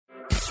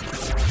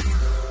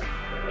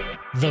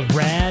The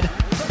RAD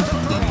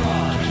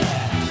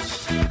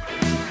Prodcast. The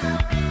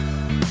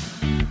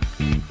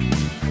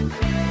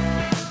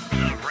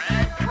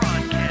RAD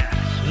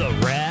Prodcast. The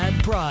RAD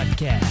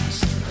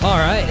Prodcast. All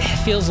right.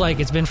 It feels like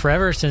it's been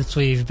forever since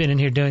we've been in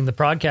here doing the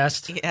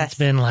podcast. Yes. It's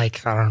been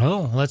like, I don't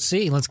know. Let's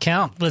see. Let's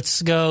count.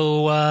 Let's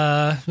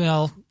go,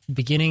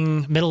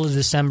 middle of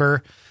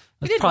December.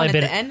 We did one at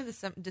the end of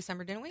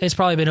December, didn't we? It's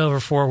probably been over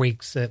 4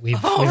 weeks that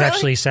we've really?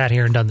 actually sat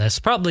here and done this.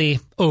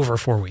 Probably over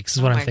 4 weeks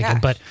is what I'm thinking.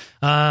 Gosh.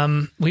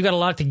 But we've got a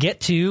lot to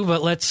get to.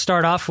 But let's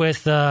start off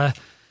with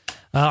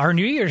our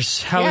New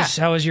Year's. How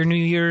was your New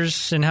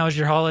Year's and how was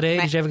your holiday?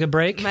 Did you have a good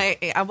break? My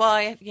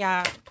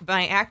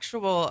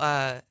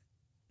actual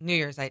New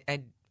Year's, I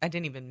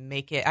didn't even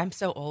make it. I'm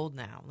so old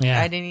now.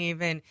 I didn't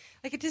even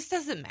it just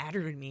doesn't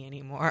matter to me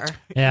anymore.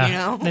 Yeah, you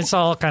know? It's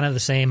all kind of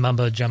the same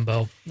mumbo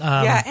jumbo.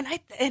 And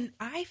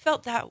I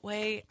felt that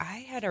way.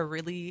 I had a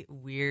really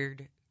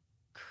weird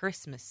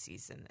Christmas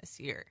season this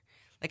year.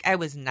 Like, I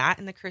was not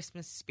in the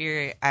Christmas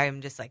spirit.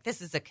 I'm just like,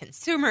 this is a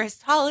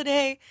consumerist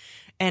holiday,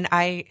 and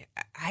I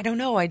don't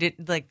know.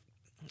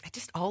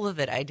 All of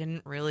it. I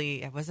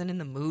wasn't in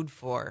the mood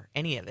for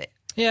any of it.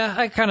 Yeah,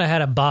 I kind of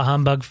had a bah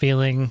humbug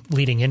feeling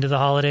leading into the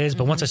holidays,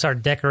 but once I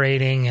started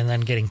decorating and then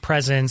getting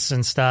presents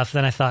and stuff,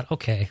 then I thought,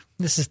 okay,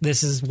 this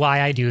is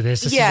why I do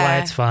this. This is why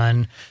it's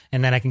fun,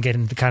 and then I can get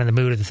into kind of the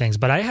mood of the things.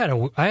 But I had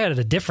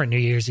a different New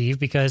Year's Eve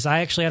because I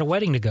actually had a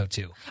wedding to go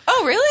to.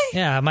 Oh, really?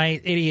 Yeah, my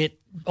idiot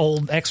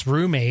old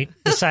ex-roommate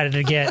decided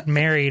to get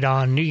married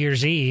on New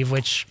Year's Eve,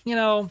 which,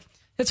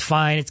 it's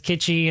fine. It's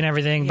kitschy and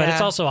everything, but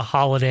it's also a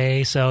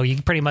holiday, so you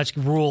can pretty much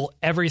rule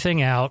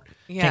everything out.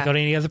 Yeah. Can't go to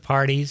any other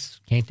parties.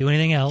 Can't do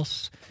anything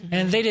else. Mm-hmm.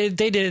 And they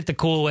did it the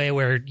cool way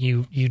where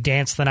you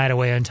dance the night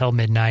away until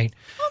midnight.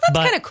 Oh, that's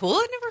kind of cool.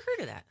 I've never heard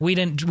of that. We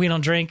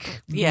don't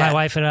drink, my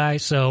wife and I,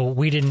 so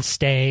we didn't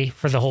stay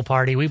for the whole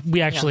party.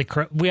 We actually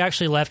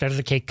left after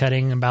the cake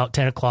cutting about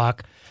 10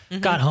 o'clock,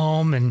 got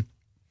home, and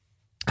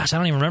gosh, I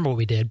don't even remember what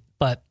we did.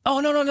 But,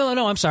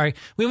 no, I'm sorry.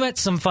 We met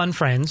some fun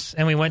friends,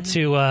 and we went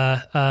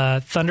to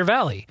Thunder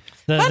Valley,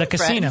 the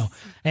casino.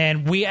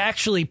 And we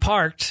actually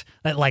parked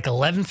at like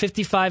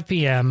 11:55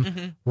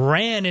 p.m.,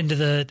 ran into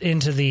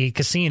the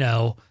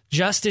casino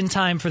just in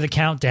time for the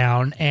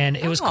countdown, and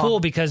it was cool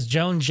because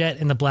Joan Jett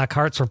and the Black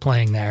Hearts were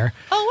playing there.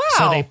 Oh, wow.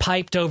 So they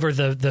piped over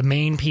the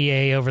main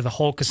PA over the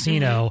whole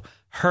casino,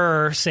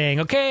 her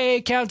saying,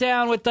 okay, count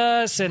down with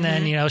us, and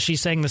then, she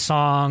sang the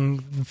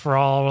song, For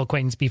All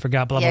Acquaintance Be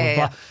Forgot, blah, blah,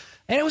 blah.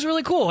 And it was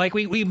really cool. Like,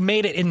 we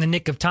made it in the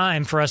nick of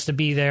time for us to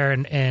be there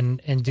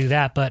and do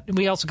that. But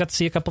we also got to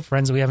see a couple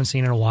friends that we haven't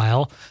seen in a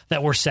while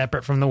that were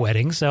separate from the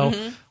wedding. So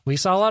we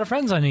saw a lot of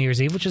friends on New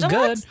Year's Eve, which is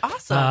good. That's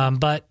awesome.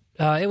 But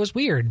it was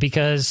weird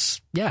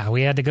because,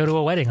 we had to go to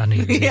a wedding on New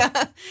Year's Eve.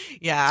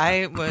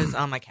 I was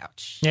on my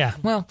couch. Yeah,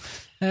 well,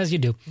 as you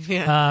do.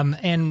 Yeah.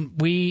 And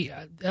we,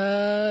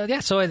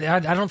 so I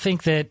don't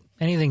think that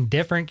anything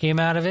different came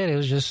out of it. It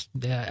was just,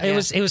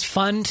 it was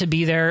fun to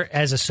be there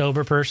as a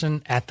sober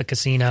person at the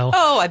casino.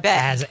 Oh, I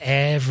bet. As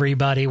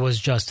everybody was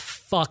just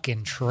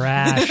fucking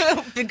trash.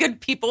 The good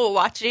people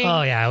watching.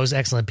 Oh, yeah, it was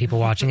excellent people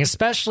watching,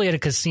 especially at a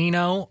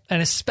casino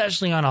and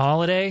especially on a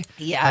holiday.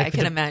 Yeah, I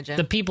can imagine.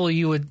 The people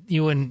you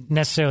wouldn't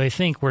necessarily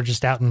think were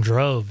just out in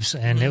droves,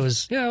 and it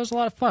was a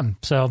lot of fun.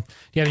 So, do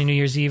you have any New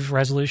Year's Eve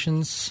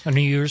resolutions or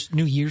New Year's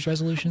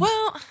resolutions?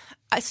 Well,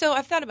 so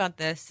I've thought about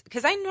this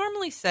because I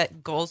normally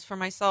set goals for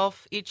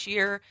myself each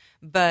year,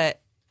 and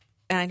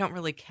I don't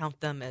really count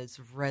them as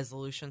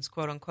resolutions,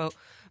 quote unquote.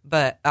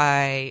 But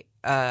I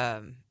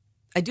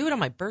do it on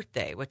my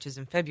birthday, which is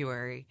in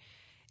February,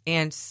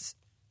 and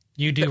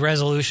you do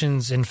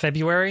resolutions in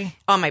February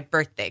on my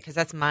birthday because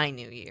that's my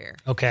new year.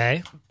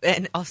 Okay,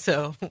 and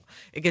also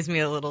it gives me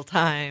a little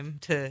time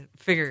to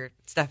figure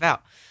stuff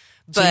out.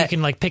 So you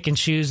can pick and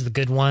choose the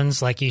good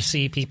ones. Like you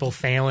see people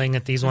failing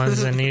at these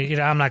ones, and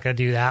I'm not going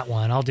to do that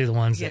one. I'll do the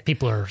ones that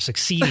people are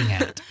succeeding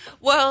at.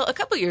 Well, a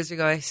couple of years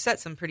ago, I set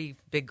some pretty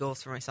big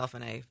goals for myself,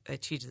 and I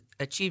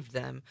achieved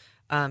them.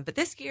 But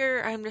this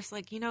year, I'm just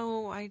like,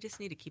 I just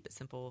need to keep it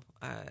simple.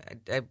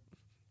 I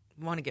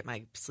want to get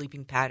my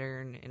sleeping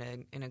pattern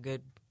in a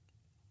good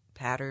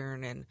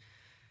pattern, and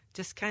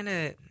just kind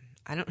of,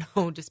 I don't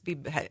know, just be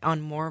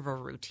on more of a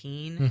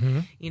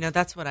routine.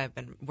 That's what I've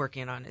been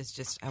working on is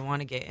just I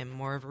want to get in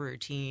more of a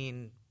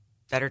routine,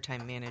 better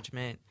time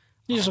management.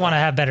 You just want to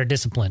have better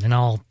discipline in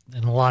a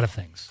lot of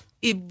things.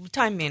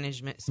 Time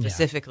management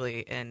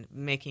specifically, and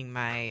making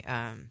my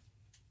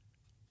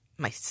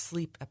my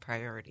sleep a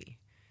priority.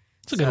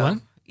 It's a good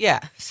one. Yeah.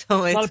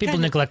 So a lot of people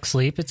neglect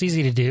sleep. It's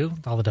easy to do.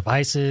 All the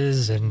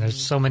devices, and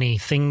there's so many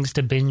things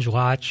to binge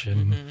watch,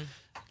 and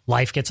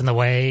life gets in the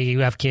way. You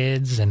have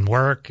kids and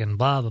work and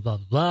blah, blah, blah,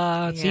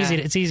 blah.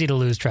 It's easy to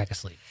lose track of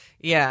sleep.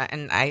 Yeah.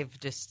 And I've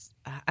just,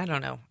 I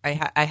don't know.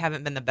 I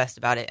haven't been the best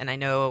about it. And I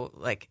know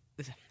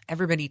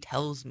everybody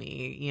tells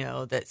me,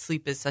 that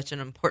sleep is such an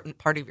important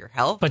part of your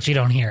health. But you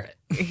don't hear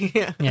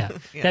it. Yeah.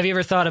 Have you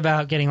ever thought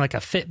about getting a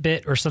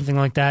Fitbit or something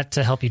like that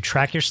to help you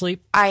track your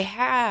sleep? I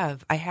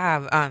have.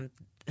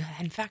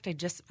 in fact,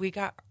 we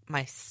got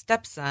my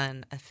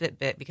stepson a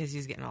Fitbit because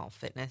he's getting all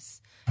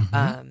fitness.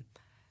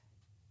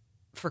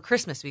 For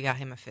Christmas, we got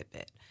him a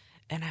Fitbit.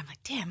 And I'm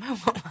like, damn, I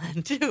want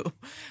one too.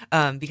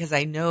 Because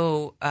I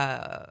know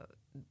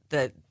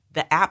the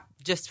app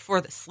just for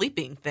the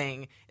sleeping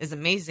thing is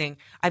amazing.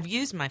 I've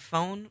used my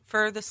phone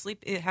for the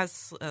sleep. It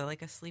has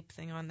like a sleep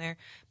thing on there,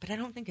 but I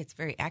don't think it's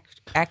very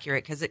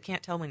accurate because it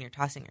can't tell when you're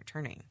tossing or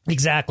turning.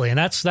 Exactly. And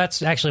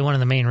that's actually one of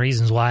the main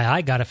reasons why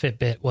I got a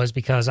Fitbit was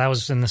because I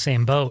was in the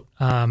same boat.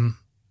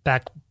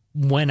 Back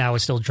when I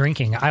was still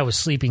drinking, I was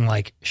sleeping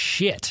like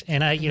shit.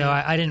 And I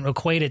didn't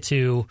equate it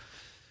to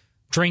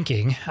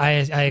drinking.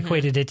 I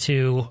equated it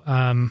to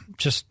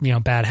just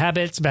bad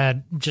habits,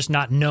 just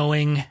not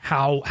knowing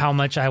how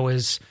much I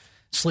was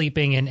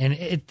sleeping,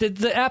 and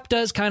the app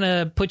does kind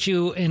of put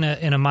you in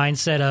a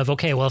mindset of,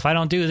 okay, well, if I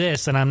don't do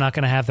this, then I'm not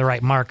going to have the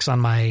right marks on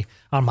my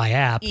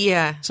app.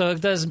 Yeah. So it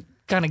does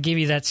kind of give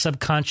you that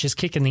subconscious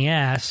kick in the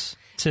ass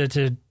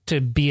to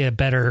be a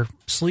better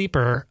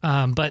sleeper,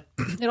 but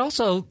it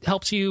also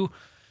helps you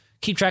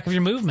keep track of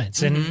your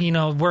movements, and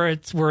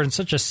we're in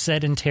such a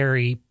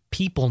sedentary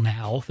people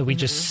now that we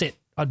just sit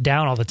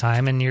down all the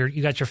time, and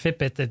you got your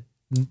Fitbit that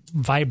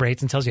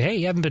vibrates and tells you, hey,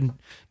 you haven't been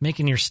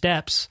making your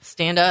steps.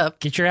 Stand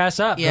up. Get your ass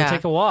up. Yeah. Go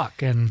take a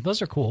walk. And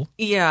those are cool.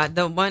 Yeah.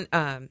 The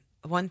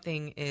one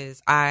thing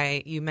is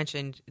you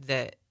mentioned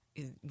that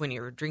when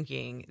you were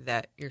drinking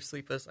that your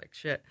sleep was like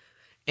shit.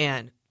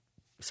 And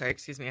sorry,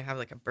 excuse me, I have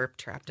like a burp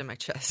trapped in my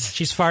chest.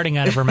 She's farting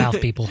out of her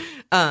mouth, people.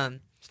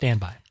 Stand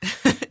by.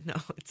 No,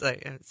 it's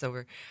like it's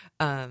over.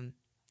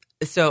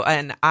 So,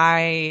 and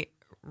I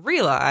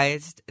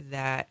realized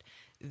that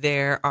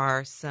there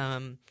are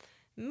some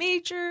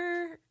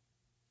major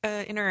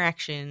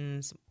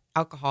interactions,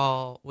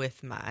 alcohol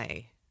with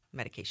my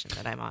medication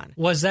that I'm on.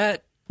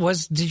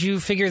 Did you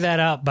figure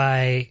that out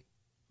by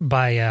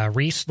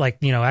Reese,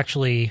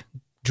 actually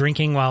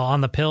drinking while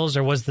on the pills,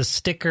 or was the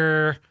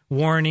sticker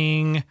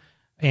warning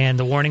and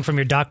the warning from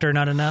your doctor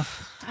not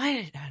enough?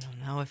 I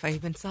don't know if I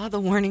even saw the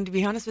warning, to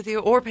be honest with you,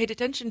 or paid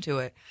attention to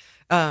it.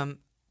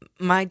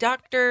 My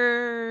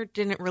doctor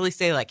didn't really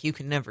say you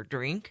can never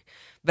drink,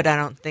 but I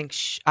don't think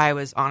I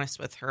was honest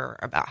with her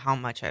about how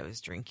much I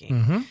was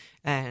drinking.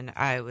 And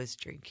I was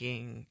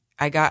drinking.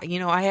 I got,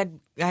 I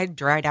had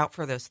dried out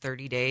for those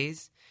 30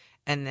 days,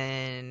 and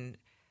then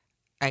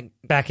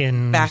back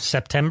in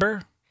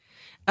September.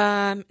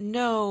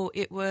 No,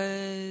 it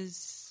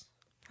was.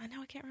 I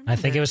know I can't remember. I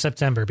think it was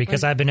September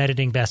because I've been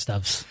editing best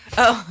ofs.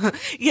 Oh,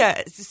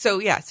 yeah.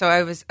 So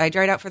I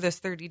dried out for those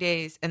 30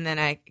 days, and then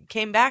I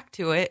came back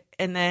to it,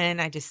 and then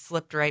I just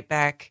slipped right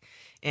back.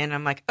 And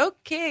I'm like,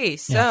 okay,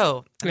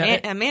 so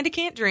Amanda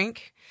can't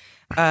drink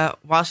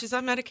while she's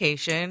on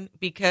medication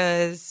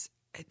because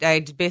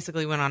I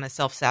basically went on a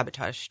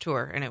self-sabotage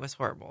tour, and it was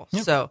horrible.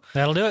 Yep. So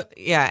that'll do it.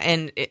 Yeah,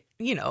 and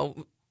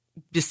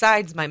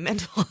besides my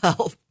mental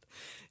health,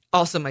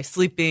 also my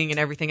sleeping and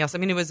everything else. I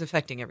mean, it was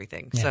affecting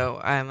everything. Yeah.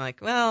 So I'm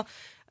like, well,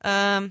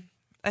 I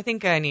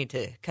think I need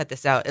to cut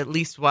this out at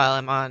least while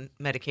I'm on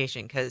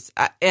medication, because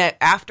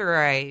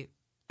after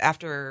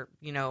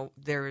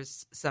there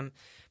was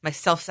my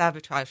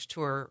self-sabotage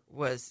tour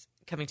was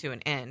coming to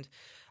an end,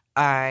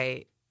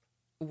 I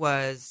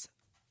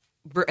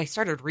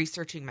started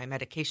researching my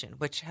medication,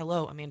 which,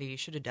 hello, Amanda, you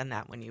should have done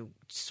that when you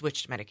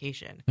switched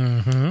medication.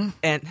 Mm-hmm.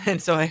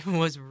 And so I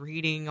was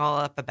reading all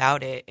up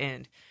about it,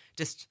 and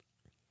just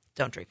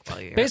don't drink while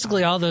you're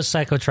basically all those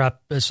psycho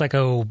drugs,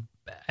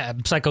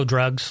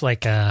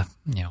 what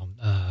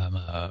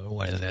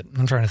is it?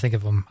 I'm trying to think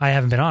of them. I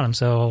haven't been on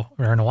them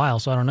in a while,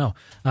 so I don't know.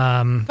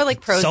 But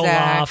like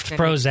Prozac,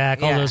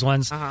 Prozac, all those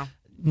ones.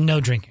 No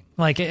drinking.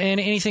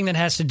 Anything that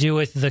has to do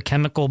with the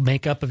chemical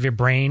makeup of your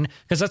brain,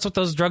 because that's what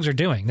those drugs are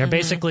doing. They're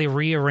basically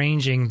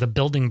rearranging the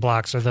building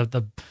blocks or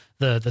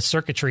the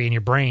circuitry in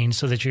your brain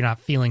so that you're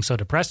not feeling so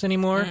depressed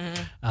anymore.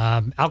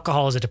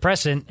 Alcohol is a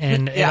depressant,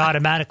 and it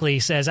automatically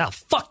says, "Oh,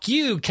 fuck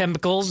you,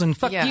 chemicals, and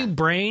fuck you,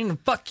 brain, and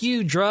fuck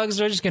you, drugs.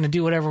 They're just going to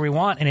do whatever we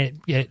want," and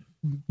it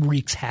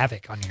wreaks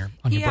havoc on your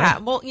brain. Yeah,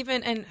 well,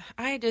 and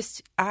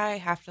I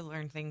have to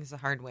learn things the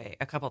hard way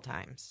a couple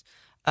times.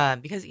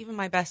 Because even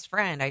my best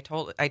friend, I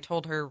told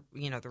her,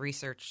 the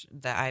research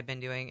that I've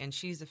been doing, and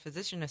she's a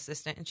physician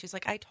assistant, and she's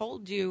like, I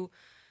told you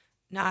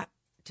not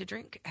to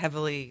drink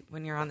heavily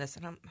when you're on this.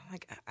 And I'm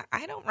like,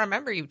 I don't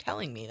remember you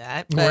telling me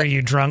that. But were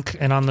you drunk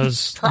and on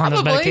those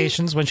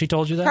medications when she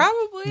told you that?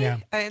 Probably. Yeah.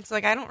 It's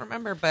like, I don't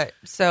remember, but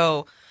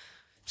so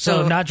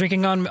not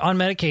drinking on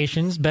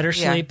medications, better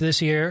sleep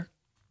this year.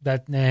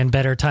 And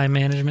better time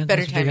management.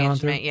 Better time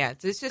management. Yeah.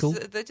 It's just, cool.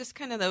 Just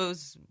kind of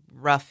those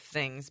rough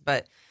things,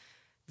 but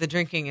the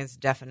drinking is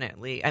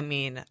definitely,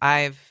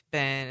 it's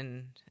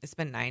been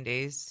 9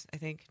 days, I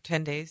think,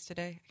 10 days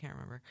today. I can't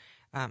remember.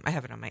 I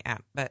have it on my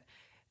app, but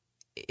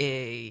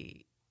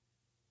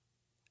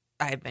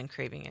I've been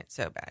craving it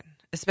so bad,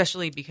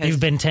 especially because you've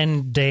been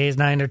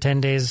 9 or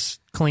 10 days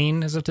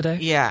clean as of today.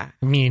 Yeah.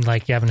 I mean,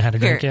 you haven't had a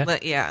drink yet?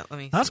 Let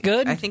me That's see.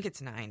 good. I think it's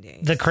 9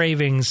 days. The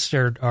cravings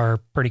are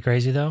pretty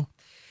crazy though.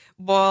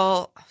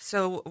 Well,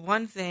 so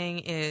one thing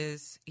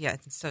is,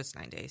 so it's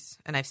 9 days,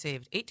 and I've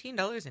saved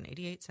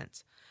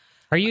 $18.88.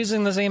 Are you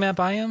using the same app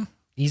I am?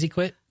 Easy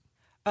Quit?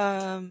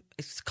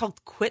 It's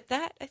called Quit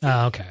That, I think.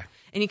 Oh, okay.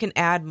 And you can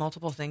add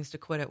multiple things to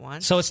quit at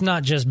once. So it's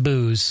not just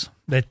booze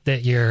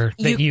that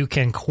you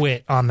can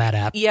quit on that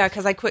app. Yeah,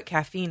 because I quit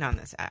caffeine on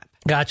this app.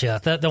 Gotcha.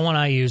 The one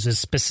I use is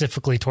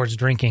specifically towards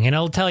drinking, and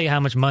it'll tell you how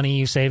much money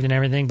you saved and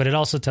everything, but it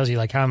also tells you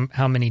like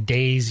how many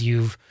days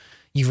you've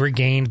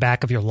regained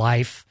back of your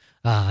life,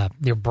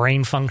 your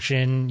brain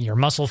function, your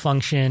muscle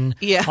function,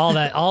 all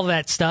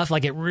that stuff.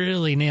 Like it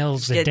really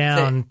nails it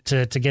down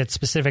to get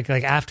specific.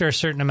 Like after a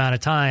certain amount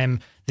of time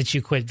that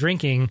you quit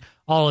drinking,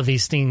 all of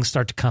these things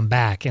start to come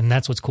back, and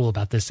that's what's cool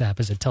about this app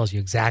is it tells you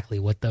exactly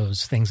what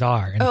those things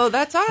are. And,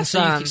 that's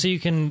awesome! So you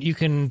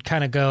can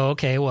kind of go,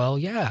 okay, well,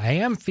 yeah, I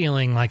am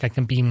feeling like I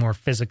can be more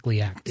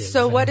physically active.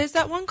 So what is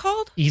that one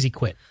called? Easy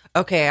Quit.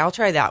 Okay, I'll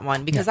try that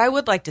one because I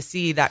would like to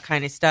see that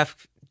kind of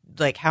stuff,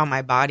 like how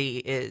my body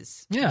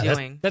is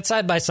doing. That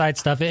side by side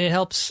stuff. It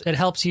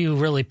helps you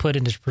really put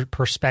into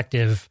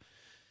perspective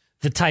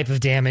the type of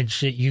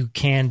damage that you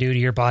can do to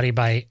your body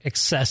by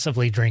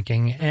excessively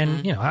drinking.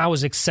 And, I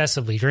was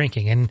excessively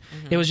drinking, and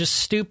it was just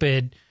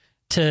stupid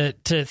to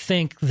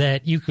think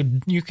that you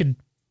could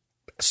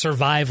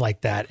survive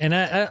like that. And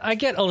I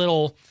get a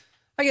little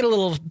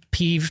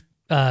peeved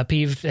at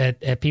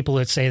people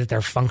that say that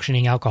they're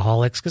functioning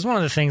alcoholics. Because one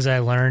of the things I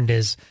learned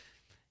is,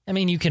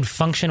 you can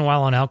function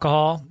while on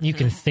alcohol. You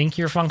can think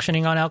you're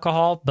functioning on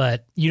alcohol,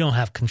 but you don't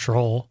have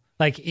control.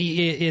 Like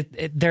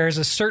there's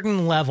a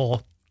certain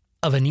level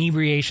of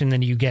inebriation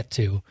that you get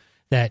to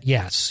that,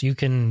 yes, you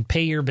can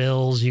pay your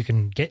bills, you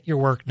can get your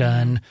work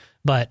done,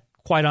 but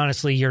quite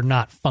honestly, you're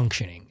not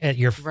functioning at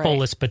your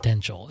fullest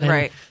potential. And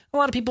a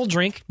lot of people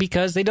drink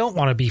because they don't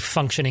want to be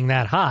functioning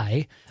that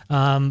high.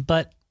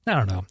 But I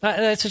don't know.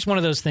 That's just one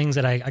of those things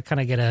that I kind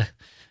of get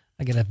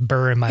a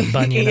burr in my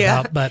bunion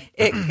about. But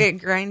it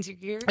grinds your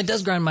gears. It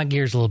does grind my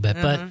gears a little bit.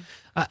 But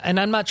and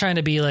I'm not trying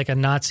to be like a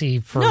Nazi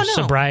for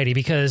sobriety,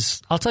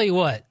 because I'll tell you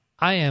what,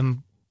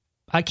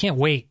 I can't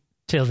wait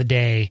till the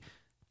day,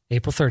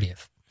 April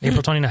 30th,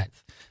 April 29th.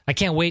 I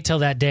can't wait till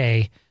that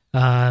day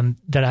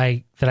that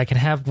I can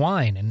have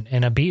wine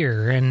and a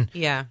beer. And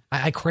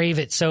I crave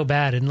it so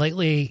bad. And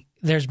lately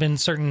there's been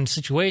certain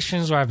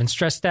situations where I've been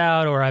stressed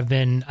out, or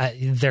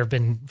there have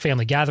been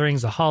family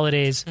gatherings, the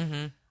holidays.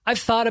 I've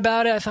thought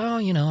about it. I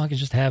thought, I could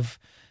just have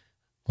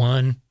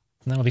one and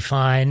that'll be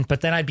fine.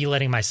 But then I'd be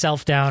letting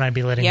myself down. I'd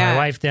be letting my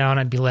wife down.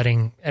 I'd be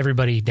letting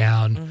everybody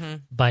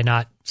down by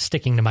not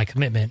sticking to my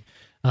commitment.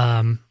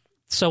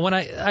 So when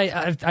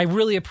I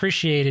really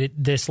appreciated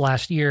this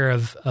last year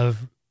of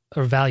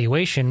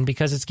evaluation,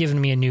 because it's given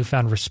me a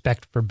newfound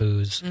respect for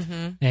booze.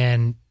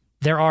 And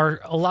there are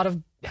a lot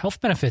of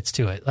health benefits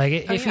to it.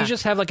 Like if you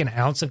just have like an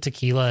ounce of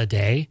tequila a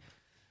day,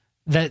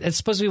 that it's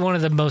supposed to be one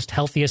of the most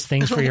healthiest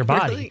things for your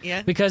body. Really?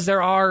 Yeah. Because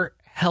there are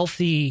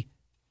healthy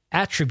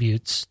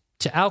attributes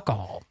to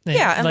alcohol.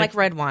 Yeah, and like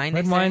red wine.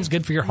 Red wine's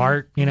good for your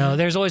heart.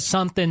 There's always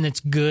something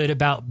that's good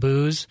about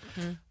booze,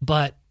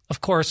 but of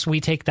course,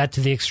 we take that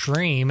to the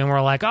extreme, and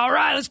we're like, all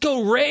right, let's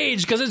go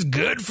rage because it's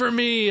good for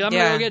me. I'm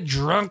going to go get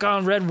drunk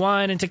on red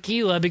wine and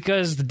tequila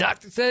because the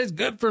doctor says it's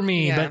good for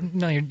me. Yeah. But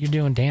no, you're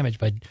doing damage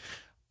by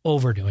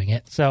overdoing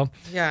it. So,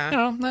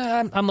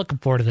 I'm looking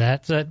forward to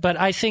that. But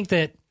I think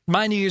that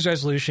my New Year's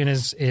resolution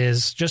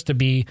is just to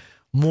be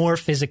more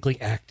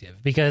physically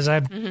active, because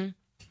I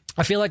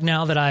feel like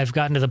now that I've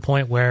gotten to the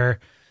point where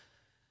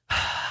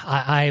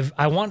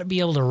I want to be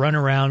able to run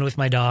around with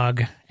my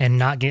dog and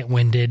not get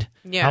winded.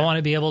 Yeah. I want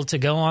to be able to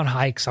go on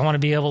hikes. I want to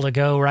be able to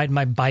go ride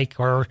my bike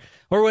or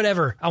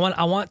whatever. I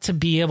want to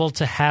be able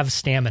to have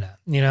stamina,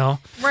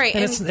 Right.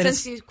 And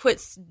since you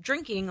quit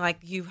drinking, like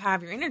you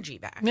have your energy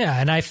back. Yeah.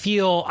 And I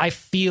feel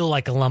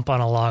like a lump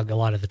on a log a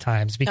lot of the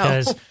times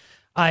because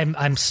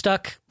I'm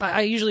stuck.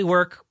 I usually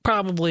work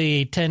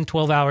probably 10,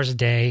 12 hours a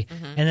day.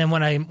 And then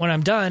when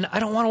I'm done, I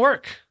don't want to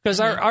work because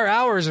our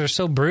hours are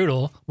so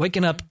brutal,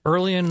 waking up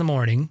early in the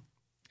morning.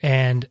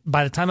 And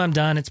by the time I'm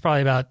done, it's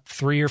probably about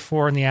 3 or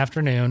 4 in the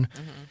afternoon.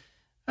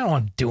 I don't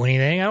want to do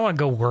anything. I don't want to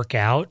go work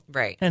out.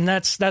 Right. And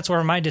that's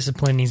where my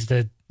discipline needs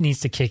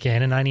to kick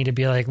in. And I need to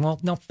be like,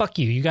 well, no, fuck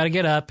you. You got to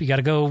get up. You got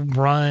to go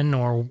run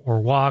or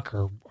walk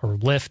or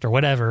lift or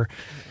whatever.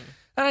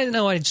 I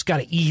know I just got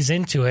to ease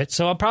into it.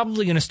 So I'm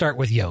probably going to start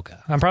with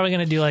yoga. I'm probably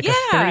going to do like a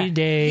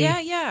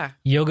 30-day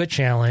yoga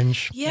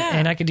challenge. Yeah.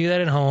 And I can do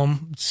that at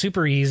home. It's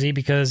super easy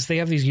because they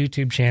have these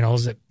YouTube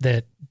channels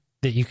that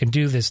you can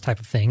do this type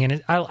of thing.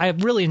 And I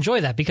really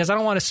enjoy that because I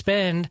don't want to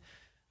spend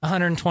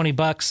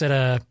 $120 at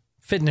a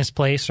fitness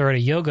place or at a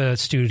yoga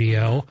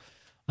studio.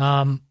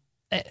 And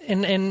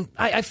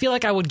I feel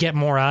like I would get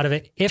more out of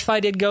it if I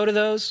did go to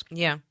those.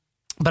 Yeah.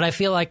 But I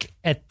feel like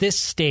at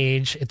this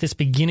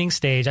beginning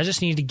stage, I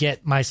just need to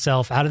get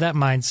myself out of that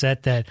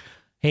mindset that,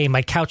 hey,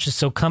 my couch is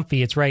so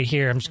comfy, it's right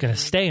here, I'm just going to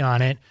stay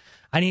on it.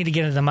 I need to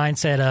get into the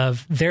mindset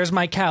of, there's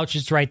my couch,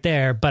 it's right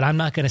there, but I'm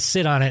not going to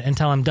sit on it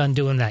until I'm done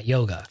doing that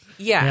yoga.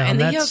 Yeah, and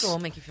the yoga will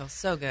make you feel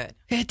so good.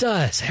 It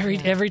does.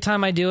 Every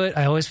time I do it,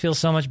 I always feel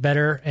so much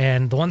better.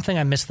 And the one thing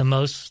I miss the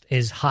most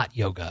is hot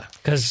yoga,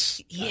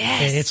 because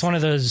it's one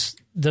of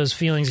those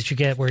feelings that you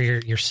get where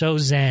you're so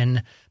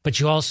zen, but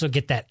you also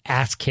get that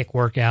ass kick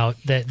workout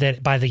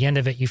that by the end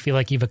of it, you feel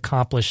like you've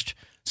accomplished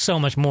so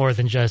much more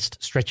than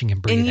just stretching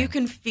and breathing. And you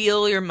can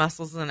feel your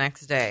muscles the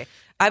next day.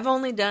 I've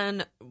only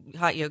done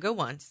hot yoga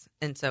once,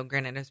 and so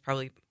granted, it's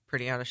probably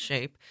pretty out of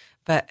shape,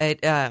 but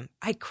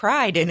I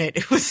cried in it.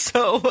 It was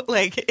so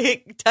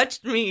it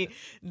touched me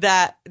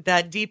that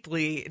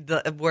deeply.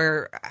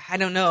 Where I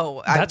don't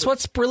know. That's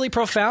what's really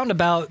profound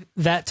about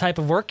that type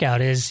of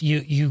workout is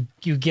you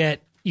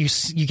get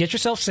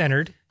yourself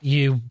centered.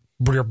 You're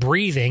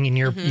breathing and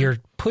you're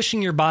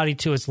pushing your body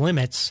to its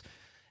limits.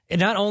 And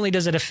not only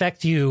does it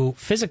affect you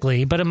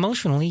physically, but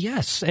emotionally,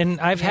 yes.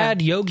 And I've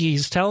had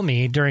yogis tell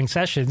me during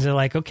sessions, they're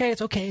like, okay,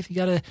 it's okay if you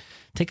got to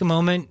take a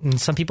moment. And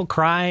some people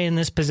cry in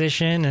this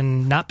position,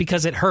 and not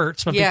because it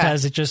hurts, but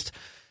because it just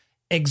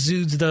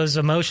exudes those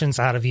emotions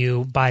out of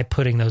you by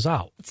putting those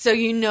out. So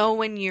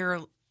when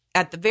you're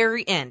at the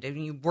very end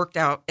and you worked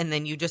out and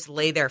then you just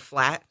lay there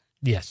flat.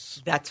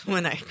 Yes. That's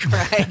when I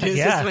cried. It's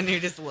just when you're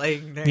just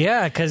laying there.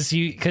 Yeah, because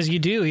you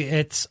do.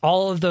 It's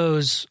all of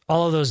those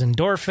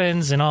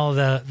endorphins and all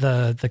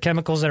the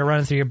chemicals that are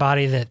running through your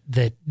body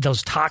that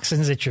those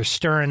toxins that you're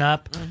stirring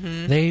up,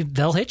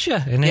 they'll hit you.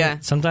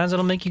 And sometimes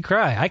it'll make you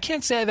cry. I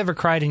can't say I've ever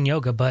cried in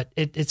yoga, but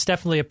it's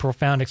definitely a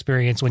profound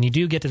experience when you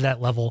do get to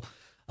that level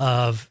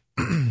of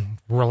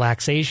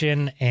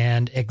relaxation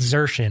and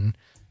exertion.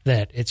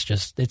 That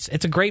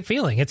it's a great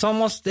feeling. It's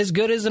almost as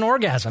good as an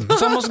orgasm.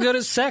 It's almost as good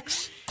as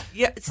sex.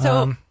 Yeah.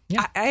 So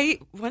I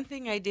one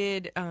thing I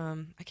did,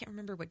 I can't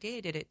remember what day I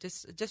did it.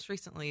 Just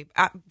recently,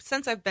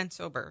 since I've been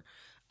sober,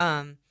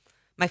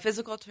 my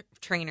physical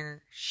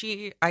trainer,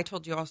 I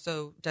told you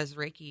also does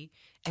Reiki,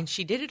 and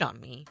she did it on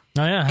me.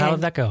 Oh yeah, how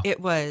did that go? It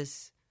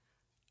was.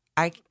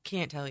 I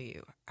can't tell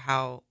you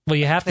how. Well,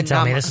 you have to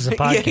tell me. This is a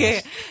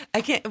podcast.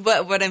 I can't.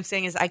 But what I'm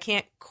saying is, I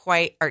can't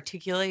quite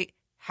articulate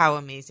how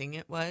amazing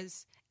it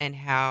was. And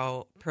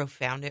how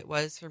profound it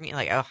was for me.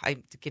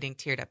 I'm getting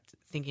teared up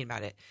thinking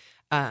about it.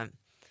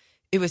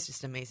 It was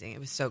just amazing.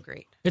 It was so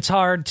great. It's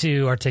hard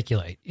to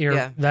articulate.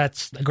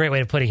 That's a great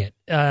way of putting it.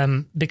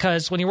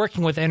 Because when you're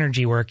working with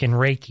energy work and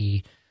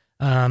Reiki,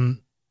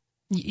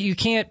 you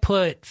can't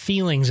put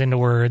feelings into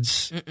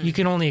words. Mm-mm. You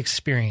can only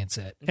experience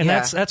it. And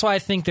that's why I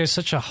think it's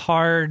such a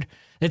hard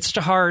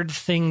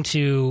thing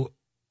to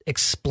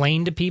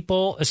explain to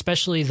people,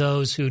 especially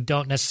those who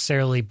don't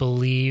necessarily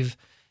believe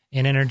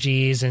in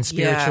energies and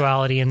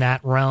spirituality in that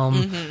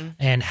realm,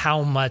 and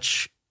how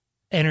much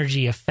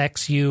energy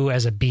affects you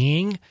as a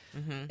being.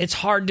 It's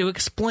hard to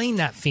explain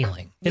that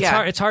feeling.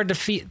 It's hard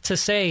to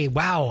say,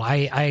 wow,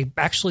 I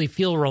actually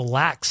feel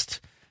relaxed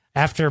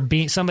after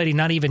being somebody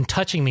not even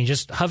touching me,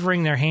 just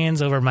hovering their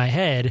hands over my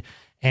head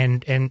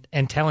and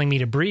telling me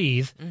to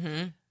breathe.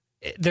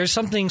 There's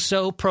something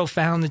so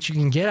profound that you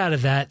can get out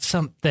of that.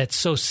 That's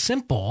so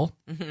simple.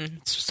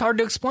 It's just hard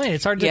to explain.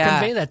 It's hard to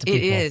convey that to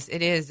people.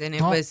 It is. And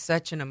it was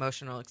such an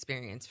emotional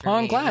experience for me.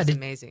 I'm glad. It was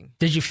amazing.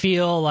 Did you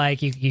feel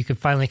like you could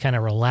finally kind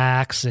of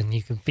relax and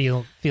you could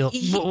feel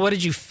what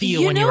did you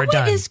feel when you were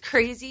done? What is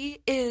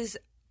crazy is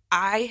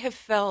I have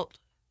felt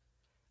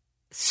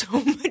so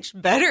much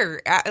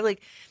better. Not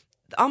like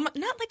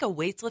a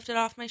weight's lifted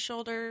off my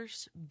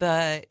shoulders,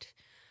 but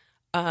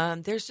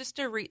there's just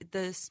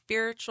the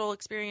spiritual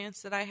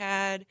experience that I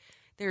had.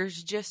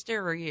 There's just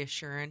a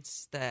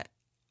reassurance that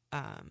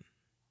I'm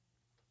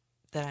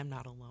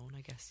not alone,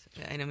 I guess.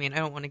 And I mean, I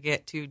don't want to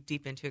get too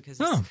deep into it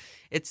because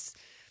it's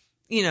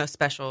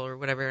special or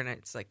whatever. And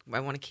it's like, I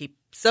want to keep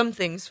some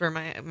things for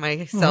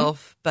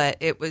myself, but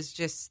it was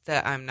just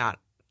that I'm not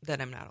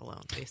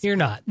alone. Basically. You're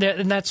not.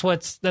 And that's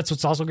what's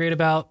also great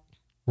about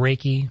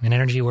Reiki and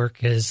energy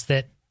work is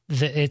that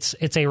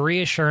it's a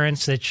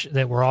reassurance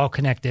that we're all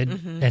connected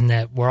and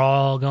that we're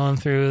all going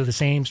through the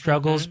same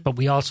struggles, but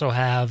we also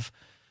have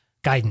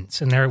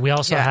guidance, and we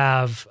also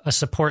have a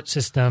support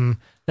system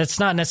that's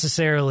not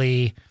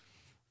necessarily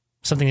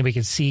something that we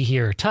can see,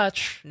 hear, or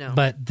touch,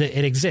 but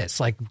it exists.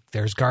 Like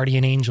there's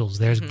guardian angels,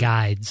 there's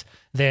guides.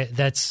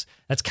 That's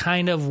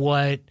kind of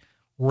what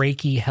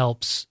Reiki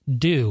helps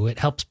do. It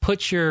helps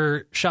put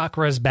your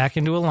chakras back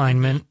into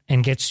alignment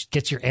and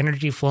gets your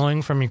energy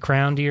flowing from your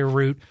crown to your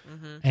root.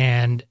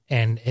 And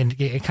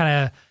it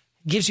kind of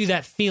gives you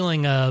that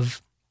feeling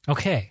of,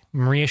 okay,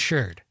 I'm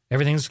reassured.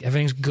 Everything's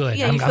good.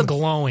 I'm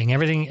glowing.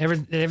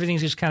 Everything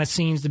just kind of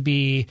seems to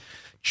be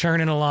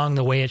churning along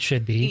the way it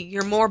should be.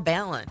 You're more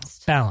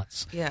balanced.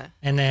 Yeah.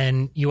 And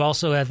then you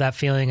also have that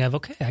feeling of,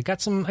 okay, I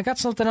got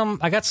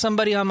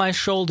somebody on my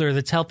shoulder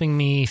that's helping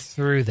me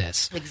through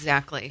this.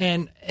 Exactly.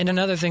 And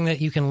another thing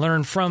that you can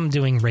learn from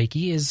doing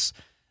Reiki is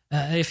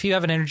if you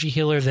have an energy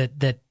healer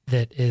that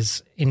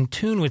is in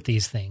tune with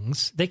these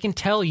things, they can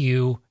tell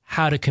you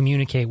how to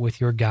communicate with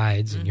your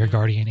guides and your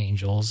guardian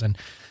angels. And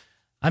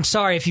I'm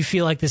sorry if you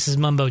feel like this is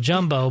mumbo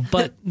jumbo,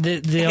 but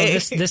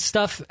this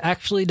stuff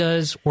actually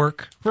does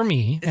work for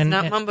me. It's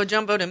not mumbo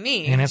jumbo to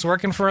me. And it's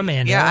working for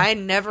Amanda. Yeah, I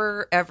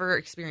never, ever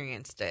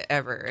experienced it,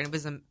 ever. And it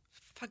was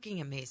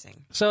fucking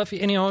amazing. So if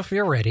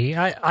you're ready,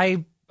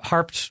 I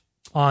harped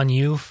on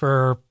you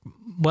for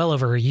well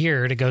over a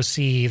year to go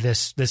see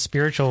this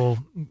spiritual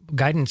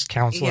guidance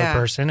counselor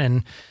person,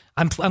 and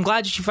I'm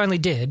glad that you finally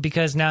did,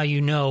 because now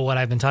you know what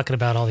I've been talking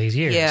about all these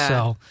years. Yeah.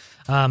 So,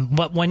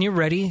 but when you're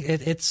ready,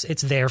 it's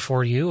there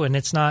for you, and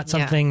it's not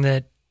something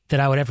that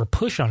I would ever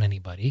push on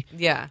anybody.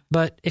 Yeah.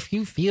 But if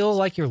you feel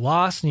like you're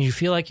lost and you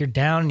feel like you're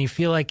down and you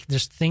feel like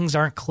just things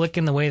aren't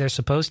clicking the way they're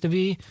supposed to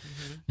be,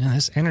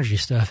 this energy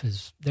stuff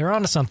they're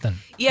onto something.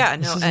 Yeah.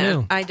 This is new.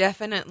 new. I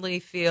definitely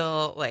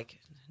feel like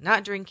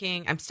not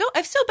drinking. I've still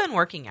been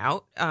working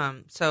out.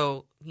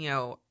 So,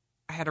 I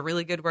had a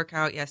really good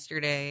workout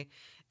yesterday,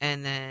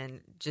 and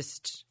then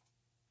just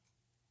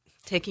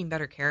taking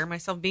better care of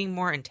myself, being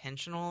more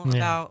intentional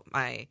about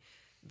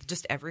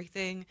just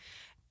everything.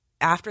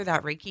 After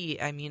that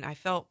Reiki, I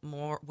felt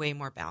way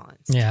more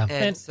balanced. Yeah.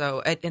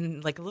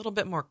 And like a little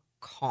bit more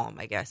calm,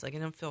 I guess. Like I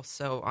don't feel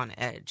so on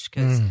edge,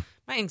 because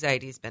my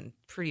anxiety's been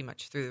pretty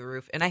much through the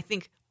roof. And I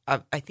think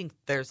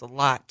there's a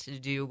lot to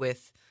do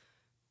with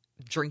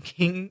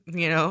drinking,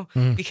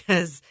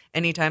 because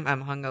anytime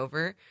I'm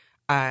hungover,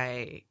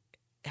 I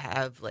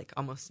have like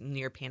almost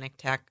near panic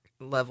attack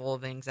level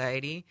of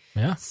anxiety.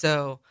 Yeah.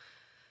 So,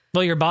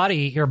 well, your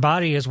body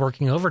is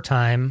working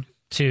overtime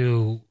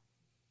to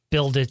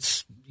build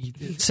its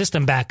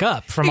system back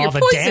up from all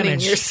the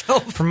damage.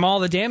 From all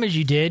the damage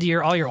you did.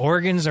 All your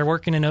organs are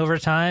working in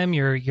overtime.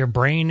 Your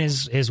brain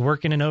is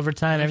working in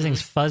overtime.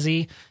 Everything's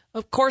fuzzy.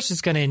 Of course,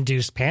 it's going to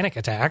induce panic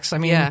attacks.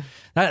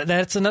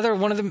 That's another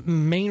one of the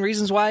main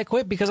reasons why I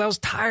quit, because I was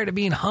tired of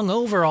being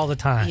hungover all the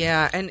time.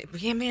 Yeah, and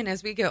man,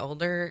 as we get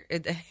older, the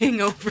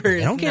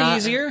hangovers don't get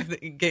easier.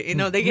 They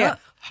get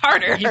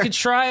harder. You could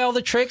try all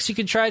the tricks. You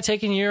could try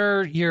taking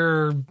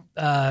your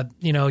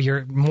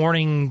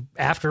morning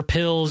after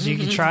pills. You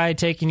could try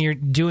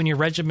doing your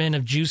regimen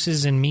of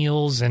juices and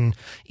meals and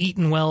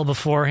eating well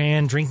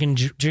beforehand,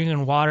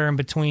 drinking water in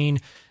between.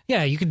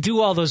 Yeah, you could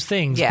do all those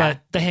things, but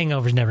the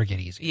hangovers never get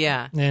easy.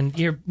 Yeah.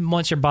 And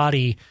once your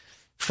body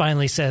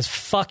finally says,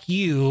 fuck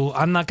you,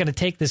 I'm not going to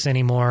take this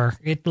anymore,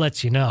 it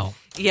lets you know.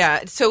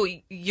 Yeah, so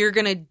you're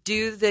going to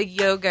do the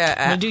yoga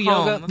at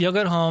home. Yoga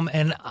at home,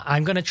 and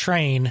I'm going to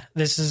train.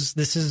 This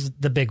is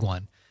the big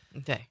one.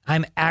 Okay.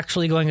 I'm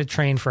actually going to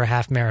train for a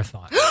half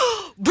marathon.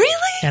 Really?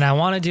 And I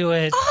want to do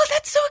it. Oh,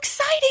 that's so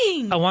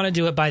exciting. I want to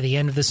do it by the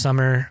end of the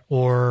summer,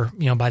 or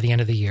by the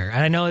end of the year.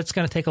 And I know it's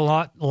going to take a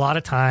lot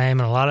of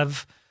time and a lot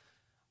of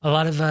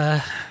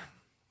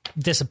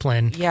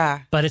discipline.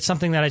 Yeah. But it's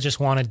something that I just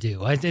want to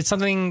do. It's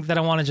something that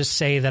I want to just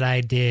say that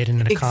I did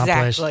and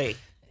accomplished. Exactly.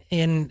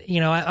 And,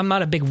 I'm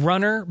not a big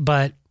runner,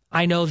 but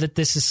I know that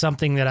this is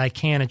something that I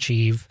can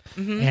achieve,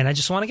 and I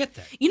just want to get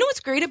there. You know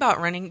what's great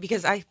about running?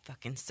 Because I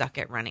fucking suck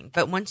at running.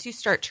 But once you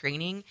start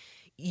training,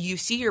 you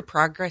see your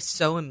progress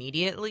so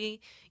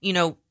immediately.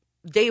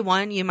 Day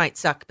 1, you might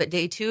suck, but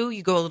day 2,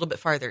 you go a little bit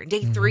farther.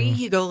 Day 3,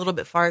 you go a little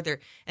bit farther.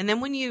 And then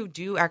when you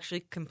do actually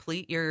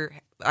complete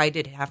I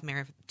did 2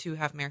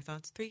 half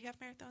marathons, 3 half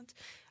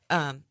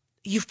marathons.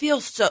 You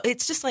feel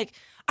it's just like,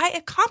 I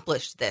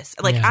accomplished this.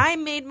 Like I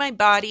made my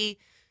body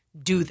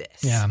do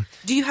this. Yeah.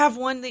 Do you have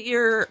one that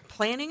you're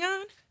planning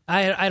on?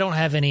 I don't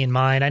have any in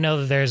mind. I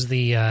know that there's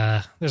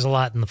there's a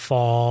lot in the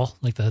fall,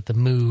 like the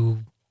Moo,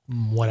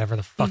 whatever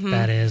the fuck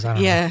that is. I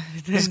don't know.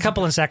 There's a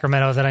couple in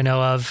Sacramento that I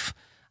know of.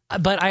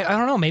 But I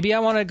don't know. Maybe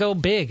I want to go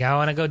big. I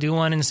want to go do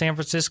one in San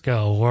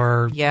Francisco,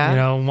 or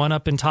one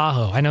up in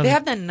Tahoe. I know they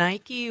have the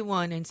Nike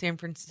one in San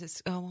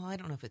Francisco. Well, I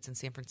don't know if it's in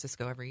San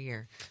Francisco every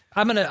year.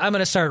 I'm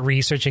gonna start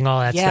researching all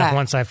that stuff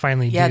once I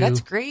finally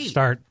that's great.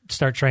 Start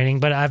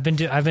training. But I've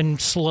been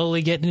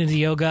slowly getting into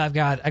yoga.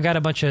 I got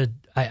a bunch of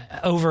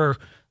over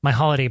my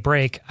holiday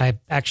break. I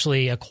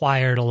actually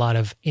acquired a lot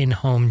of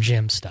in-home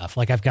gym stuff.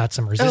 Like I've got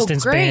some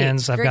resistance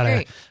bands. I've got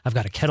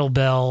a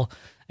kettlebell,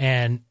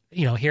 and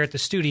here at the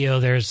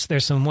studio, there's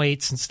some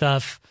weights and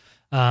stuff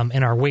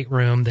in our weight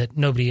room that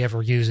nobody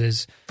ever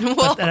uses,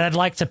 but that I'd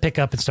like to pick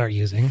up and start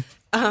using.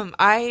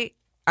 I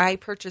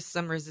purchased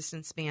some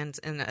resistance bands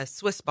and a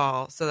Swiss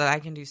ball so that I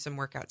can do some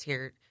workouts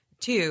here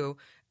too,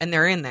 and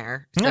they're in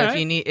there. So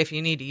if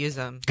you need to use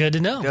them, good to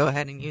know. Go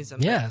ahead and use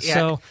them. Yeah.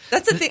 So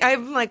that's the thing.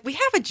 I'm like, we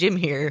have a gym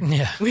here.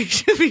 Yeah, we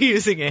should be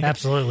using it.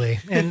 Absolutely.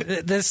 And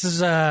this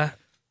is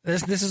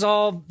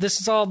all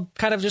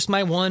kind of just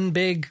my one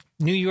big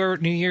New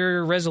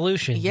Year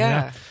resolution.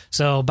 Yeah.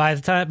 So by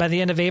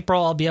the end of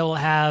April, I'll be able to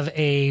have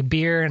a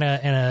beer and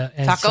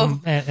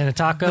a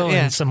taco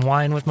and some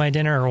wine with my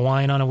dinner, or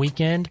wine on a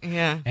weekend.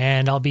 Yeah.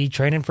 And I'll be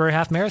training for a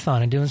half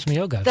marathon and doing some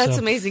yoga. That's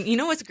amazing. You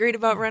know what's great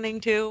about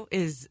running too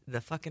is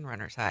the fucking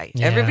runner's high.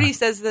 Yeah. Everybody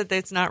says that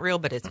it's not real,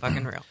 but it's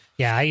fucking real.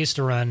 Yeah, I used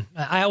to run.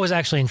 I was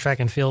actually in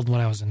track and field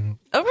when I was in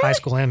high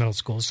school and middle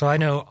school, so I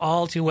know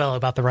all too well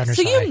about the runner's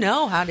high. So you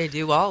know how to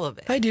do all of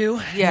it. I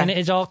do. Yeah. And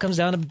it all comes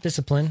down to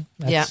discipline.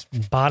 That's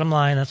bottom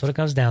line. That's what it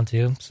comes down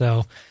to.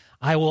 So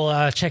I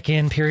will check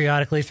in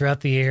periodically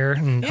throughout the year,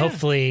 and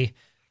hopefully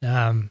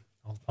I'll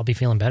be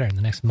feeling better in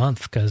the next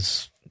month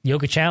because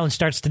Yoga Challenge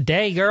starts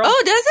today, girl.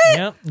 Oh, does it?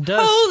 Yep, it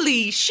does.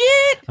 Holy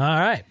shit. All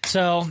right.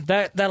 So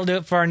that'll do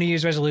it for our New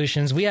Year's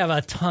resolutions. We have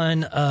a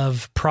ton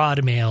of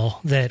prod mail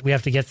that we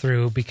have to get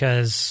through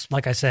because,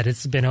 like I said,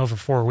 it's been over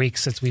 4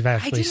 weeks since we've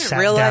actually sat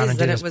down and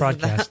do this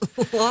broadcast.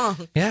 That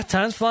long. Yeah,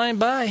 time's flying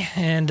by,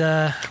 and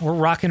we're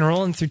rock and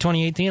rolling through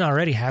 2018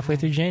 already, halfway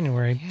through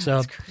January. Yeah, so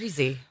that's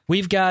crazy.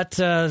 We've got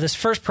this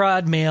first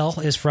prod mail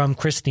is from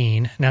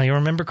Christine. Now, you'll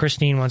remember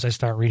Christine once I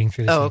start reading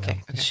through this email.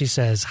 Okay. She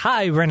says,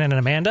 "Hi, Brennan and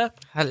Amanda.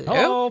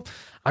 Hello.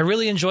 I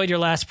really enjoyed your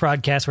last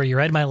podcast where you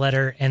read my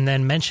letter and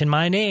then mentioned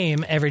my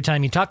name every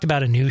time you talked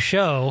about a new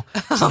show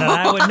so that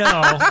I would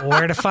know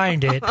where to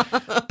find it.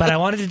 But I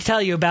wanted to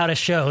tell you about a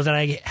show that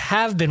I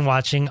have been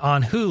watching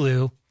on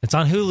Hulu. It's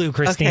on Hulu,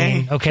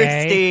 Christine. Okay?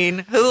 Christine,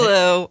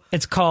 Hulu.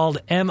 It's called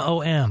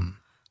MOM.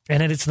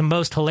 And it's the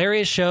most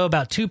hilarious show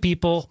about two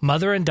people,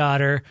 mother and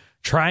daughter,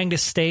 trying to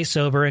stay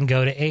sober and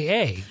go to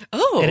AA.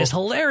 Oh. It is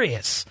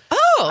hilarious.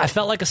 Oh. I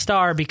felt like a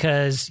star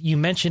because you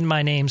mentioned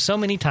my name so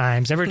many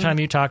times every time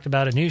you talked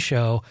about a new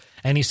show,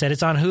 and you said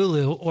it's on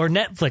Hulu or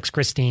Netflix,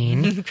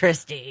 Christine.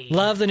 Christine.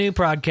 Love the new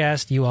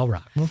podcast. You all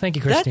rock. Well, thank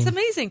you, Christine. That's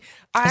amazing.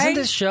 Isn't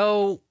this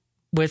show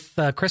with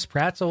Chris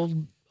Pratt's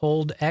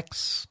old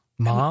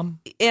ex-mom?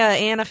 Yeah,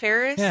 Anna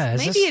Faris? Yeah,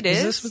 Maybe it is.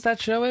 Is this what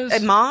that show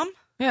is? Mom?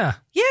 Yeah.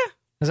 Yeah.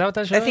 Is that what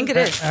that show is? I think it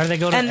is. Are they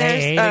going to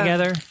AA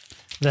together?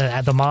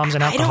 The mom's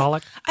an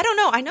alcoholic? I don't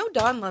know. I know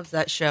Dawn loves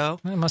that show.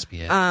 That must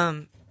be it.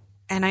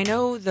 And I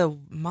know the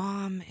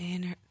mom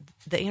and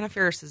the Anna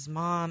Faris's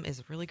mom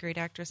is a really great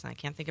actress, and I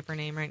can't think of her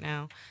name right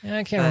now. Yeah,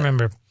 I can't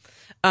remember.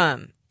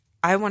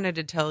 I wanted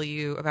to tell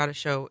you about a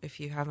show if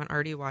you haven't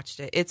already watched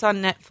it. It's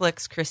on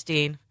Netflix,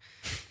 Christine,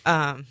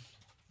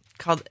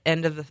 called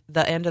End of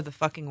the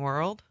Fucking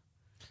World.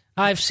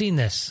 I've seen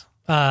this.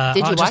 Did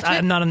you watch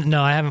it?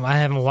 No, I haven't. I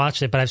haven't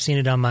watched it, but I've seen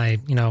it on my,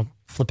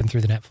 flipping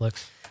through the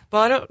Netflix.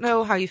 Well, I don't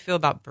know how you feel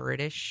about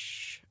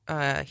British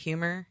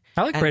humor.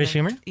 I like British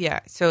humor. Yeah,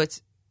 so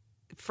it's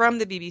from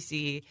the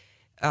BBC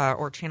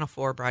or Channel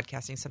 4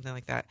 Broadcasting, something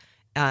like that.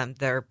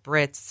 They're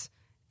Brits.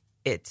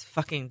 It's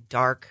fucking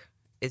dark.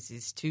 It's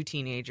these two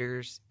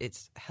teenagers.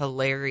 It's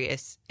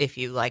hilarious if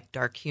you like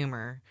dark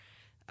humor.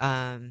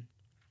 And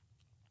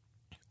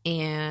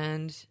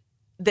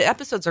the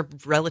episodes are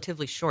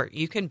relatively short.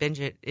 You can binge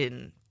it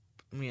in,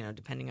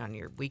 depending on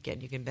your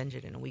weekend, you can binge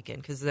it in a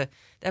weekend because the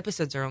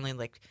episodes are only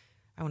like,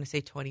 I want to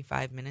say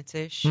 25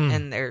 minutes-ish,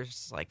 and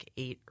there's like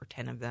 8 or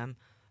 10 of them.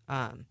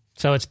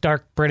 So it's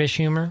dark British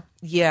humor?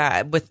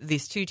 Yeah, with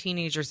these two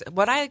teenagers.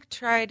 What I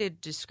try to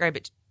describe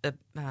it,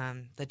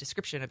 the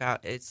description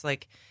about, it's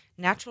like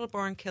Natural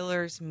Born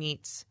Killers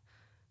meets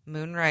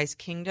Moonrise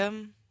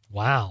Kingdom.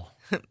 Wow.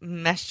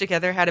 Meshed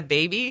together, had a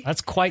baby.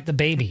 That's quite the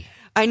baby.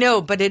 I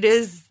know, but it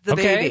is the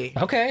baby.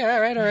 Okay, all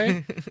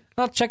right.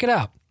 I'll check it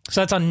out.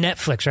 So that's on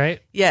Netflix,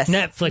 right? Yes.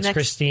 Netflix,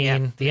 Christine.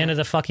 Yeah. The End of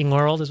the Fucking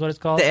World is what it's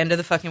called? The End of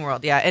the Fucking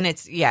World, yeah. And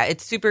it's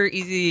super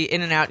easy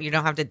in and out. You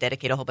don't have to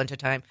dedicate a whole bunch of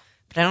time.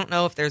 But I don't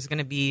know if there's going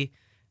to be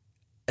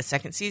a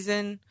second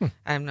season.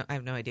 I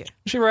have no idea.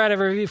 We should write a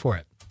review for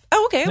it.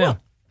 Oh, okay. Yeah.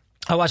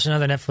 I watched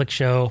another Netflix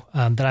show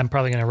that I'm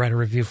probably going to write a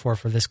review for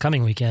this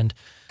coming weekend.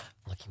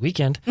 Lucky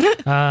weekend.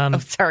 Oh,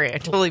 sorry. I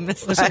totally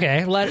missed that. It's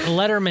okay.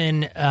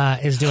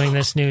 Letterman is doing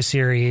this new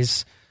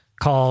series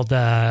called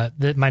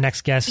My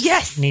Next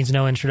Guest Needs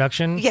No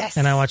Introduction. Yes.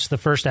 And I watched the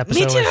first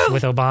episode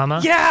with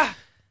Obama. Yeah.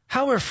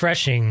 How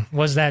refreshing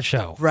was that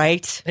show?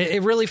 Right.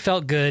 It really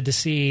felt good to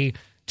see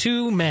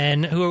two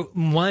men who,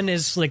 one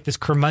is like this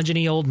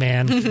curmudgeon-y old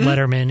man,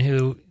 Letterman,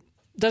 who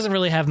doesn't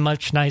really have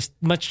much nice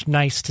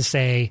to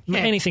say,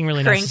 anything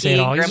really nice to say at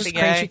all. He's just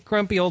cranky,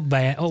 grumpy old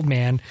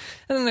man.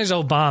 And then there's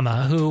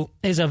Obama, who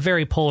is a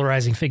very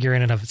polarizing figure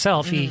in and of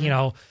itself. He,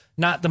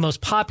 not the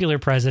most popular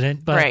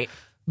president,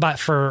 but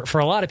for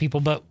a lot of people,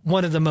 but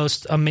one of the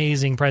most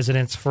amazing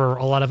presidents for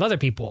a lot of other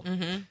people.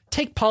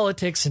 Take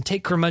politics and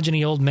take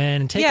curmudgeon-y old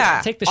men and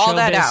take the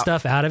showbiz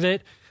stuff out of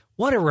it.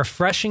 What a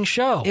refreshing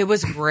show. It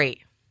was great.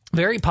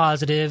 Very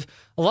positive.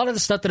 A lot of the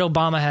stuff that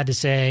Obama had to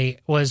say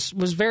was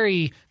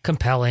very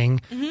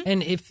compelling.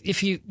 And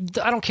if you,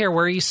 I don't care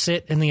where you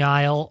sit in the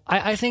aisle,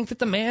 I think that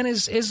the man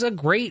is a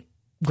great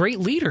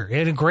leader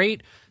and a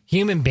great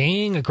human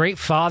being, a great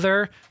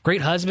father,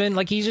 great husband.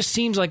 Like, he just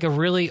seems like a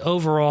really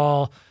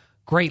overall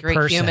great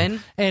person.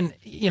 Human. And,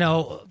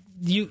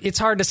 it's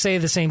hard to say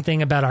the same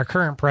thing about our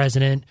current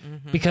president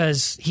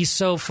because he's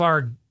so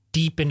far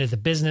deep into the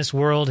business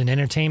world and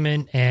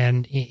entertainment,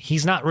 and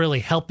he's not really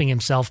helping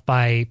himself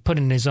by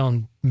putting his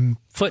own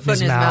foot in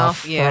his mouth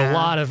for a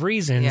lot of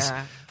reasons.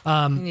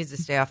 Yeah. He needs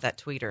to stay off that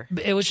tweeter.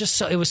 It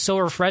was so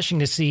refreshing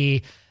to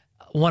see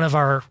one of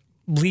our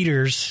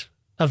leaders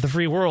of the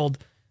free world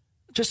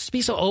just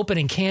be so open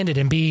and candid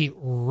and be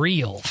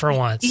real for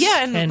once.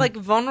 Yeah, and like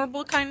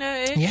vulnerable kind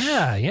of.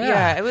 Yeah.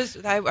 Yeah, it was.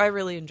 I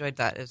really enjoyed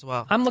that as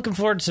well. I'm looking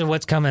forward to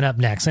what's coming up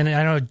next, and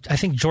I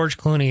think George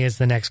Clooney is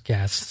the next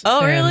guest.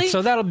 Oh, really?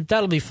 So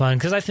that'll be fun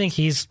because I think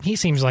he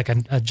seems like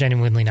a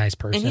genuinely nice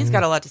person, and he's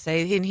got a lot to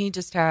say. And he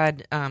just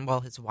had,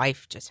 his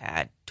wife just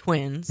had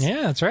twins.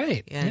 Yeah, that's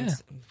right. And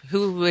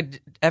who would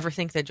ever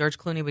think that George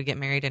Clooney would get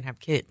married and have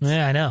kids?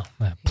 Yeah, I know.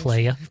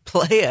 Playa.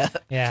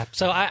 Yeah.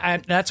 So I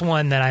that's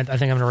one that I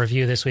think I'm going to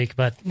review this week,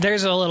 but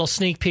there's a little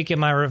sneak peek in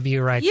my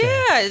review right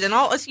there. Yeah, and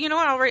I'll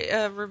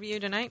review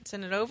tonight,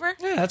 send it over.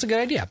 Yeah, that's a good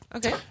idea.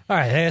 Okay. All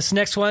right, this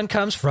next one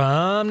comes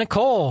from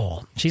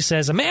Nicole. She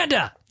says,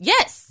 Amanda.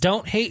 Yes.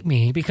 Don't hate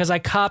me because I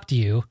copped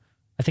you.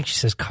 I think she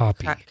says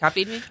copy.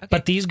 Copied me? Okay.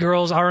 But these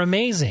girls are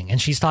amazing.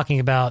 And she's talking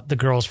about the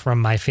girls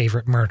from My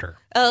Favorite Murder.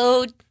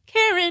 Oh,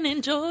 Karen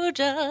in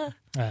Georgia.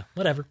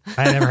 Whatever.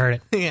 I never heard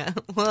it. Yeah.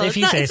 Well, if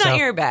it's not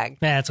your bag.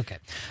 Yeah, it's okay.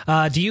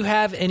 Do you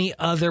have any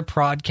other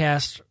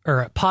podcast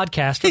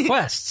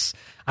requests?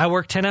 I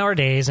work 10-hour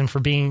days, and for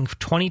being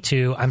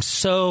 22, I'm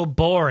so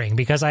boring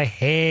because I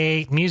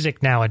hate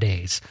music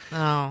nowadays.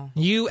 Oh.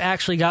 You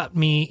actually got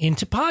me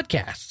into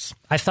podcasts.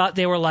 I thought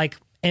they were like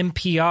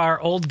NPR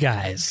old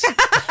guys.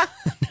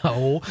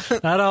 No,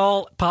 not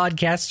all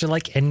podcasts are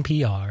like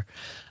NPR.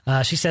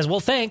 She says, well,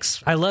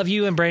 thanks. I love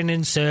you and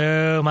Brandon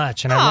so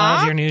much, and I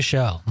love your new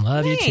show.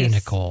 Love you too,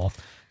 Nicole.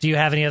 Do you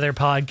have any other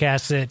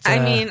podcasts that I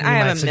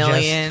have a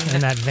million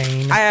in that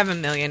vein? I have a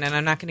million, and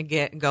I'm not going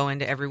to go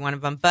into every one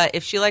of them. But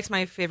if she likes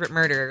My Favorite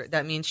Murder,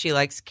 that means she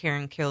likes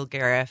Karen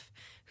Kilgariff,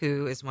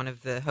 who is one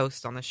of the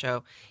hosts on the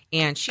show.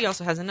 And she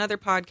also has another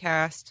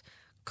podcast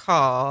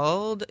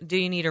called Do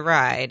You Need a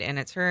Ride? And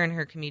it's her and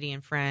her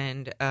comedian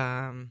friend,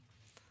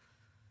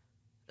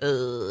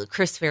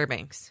 Chris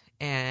Fairbanks.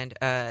 And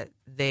a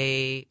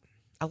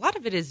lot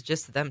of it is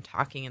just them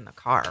talking in the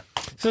car.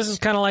 So this is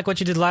kind of like what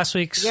you did on last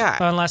week's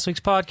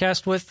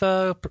podcast with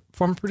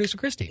former producer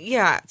Christy.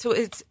 Yeah, so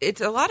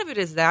it's a lot of it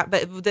is that,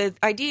 but the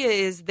idea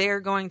is they're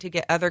going to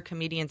get other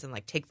comedians and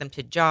like take them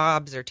to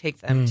jobs or take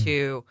them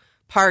to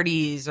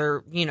parties,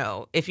 or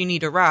if you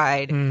need a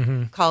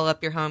ride, call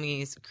up your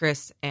homies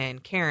Chris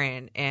and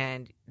Karen,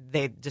 and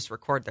they just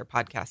record their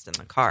podcast in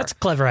the car. That's a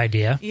clever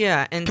idea.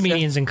 Yeah, and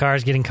comedians in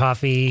cars getting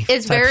coffee.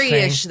 It's very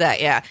ish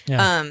that, yeah.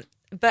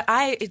 But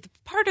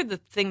part of the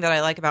thing that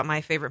I like about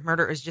My Favorite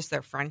Murder is just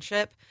their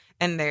friendship,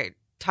 and they're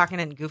talking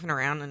and goofing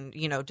around, and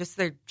just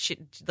their shit,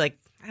 like,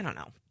 I don't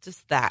know,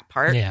 just that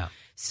part. Yeah.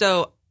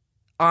 So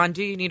on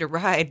Do You Need a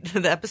Ride,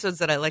 the episodes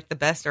that I like the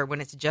best are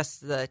when it's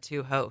just the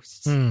two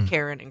hosts,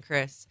 Karen and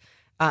Chris,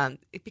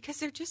 because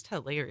they're just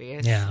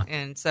hilarious. Yeah.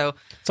 And so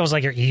it's almost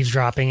like you're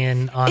eavesdropping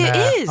in on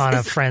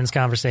a friend's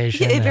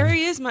conversation. Yeah, it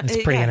very is.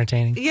 It's pretty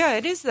entertaining. Yeah,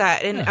 it is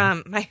that.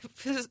 And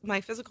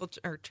my physical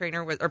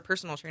trainer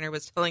personal trainer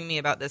was telling me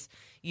about this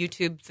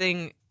YouTube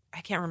thing.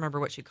 I can't remember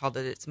what she called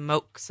it. It's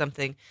Moke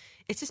something.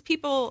 It's just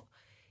people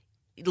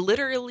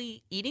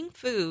literally eating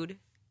food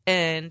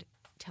and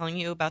telling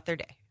you about their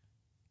day.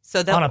 So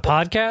on a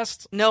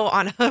podcast? No,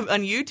 on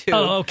YouTube.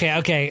 Oh,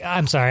 okay.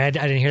 I'm sorry, I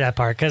didn't hear that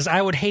part because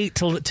I would hate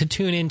to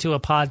tune into a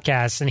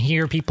podcast and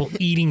hear people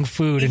eating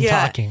food and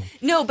talking.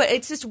 No, but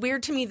it's just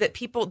weird to me that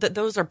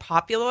those are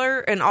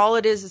popular, and all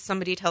it is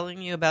somebody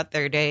telling you about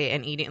their day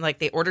and eating. Like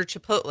they order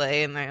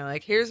Chipotle, and they're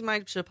like, "Here's my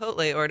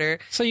Chipotle order."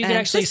 So you can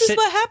actually this is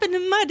what happened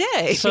in my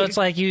day. So it's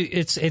like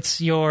it's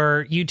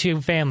your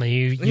YouTube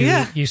family.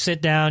 You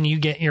sit down, you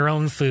get your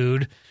own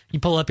food. You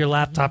pull up your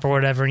laptop or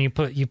whatever, and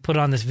you put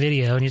on this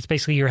video, and it's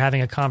basically you're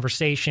having a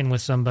conversation with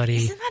somebody.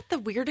 Isn't that the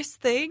weirdest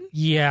thing?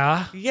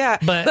 Yeah.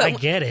 But I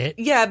get it.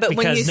 Yeah, but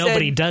when you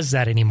nobody does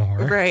that anymore,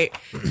 right?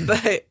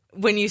 But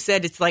when you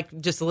said it's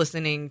like just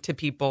listening to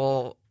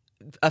people,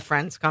 a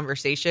friend's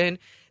conversation,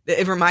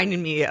 it reminded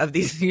me of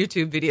these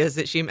YouTube videos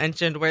that she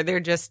mentioned where they're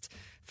just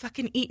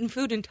fucking eating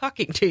food and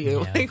talking to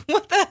you. Yeah. Like,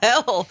 what the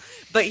hell?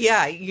 But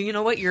yeah, you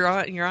know what? You're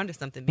onto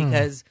something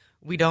because.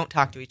 We don't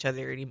talk to each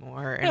other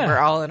anymore, and we're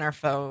all in our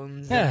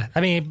phones. Yeah,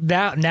 I mean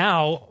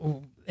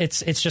now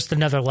it's just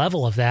another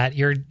level of that.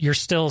 You're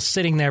still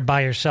sitting there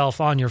by yourself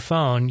on your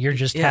phone. You're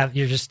just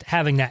you're just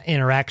having that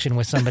interaction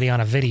with somebody on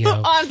a video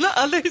on the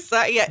other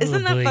side. Yeah,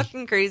 isn't that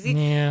fucking crazy?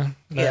 Yeah,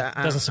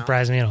 doesn't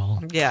surprise me at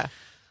all. Yeah.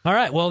 All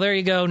right, well there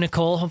you go,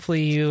 Nicole.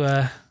 Hopefully you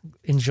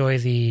enjoy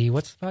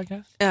what's the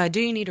podcast?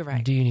 Do You Need a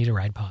Ride? Do You Need a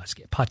Ride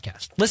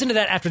podcast. Listen to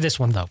that after this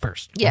one though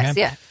first. Yes,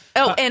 okay? Yeah.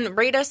 Oh, and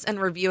rate us and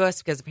review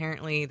us because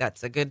apparently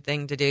that's a good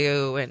thing to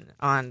do. And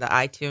on the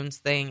iTunes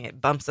thing,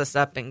 it bumps us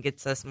up and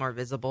gets us more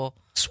visible.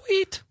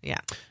 Sweet. Yeah.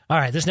 All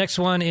right, this next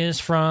one is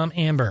from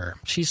Amber.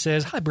 She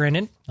says, "Hi,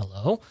 Brandon.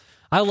 Hello.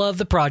 I love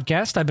the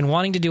podcast. I've been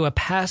wanting to do a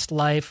past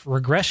life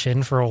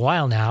regression for a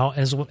while now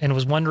and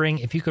was wondering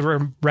if you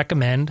could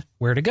recommend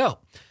where to go.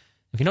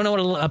 If you don't know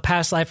what a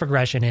past life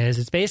regression is,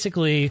 it's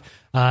basically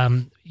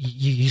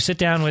you sit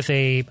down with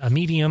a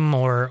medium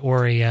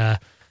or a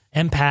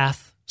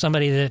empath,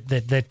 somebody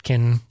that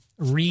can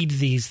read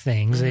these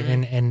things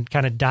and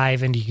kind of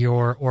dive into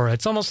your aura.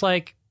 It's almost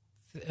like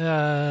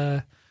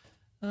what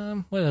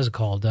is it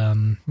called?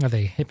 Where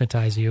they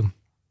hypnotize you.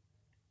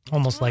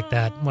 almost like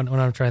that when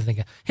I'm trying to think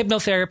of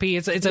hypnotherapy.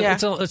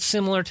 It's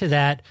similar to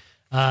that.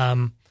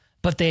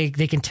 But they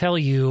can tell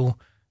you,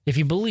 if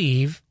you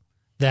believe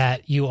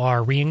that you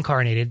are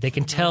reincarnated, they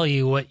can tell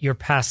you what your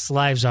past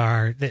lives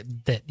are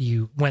that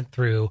you went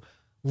through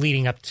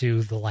leading up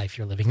to the life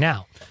you're living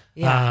now.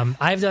 Yeah.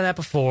 I've done that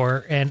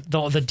before, and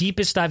the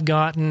deepest I've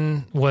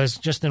gotten was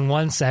just in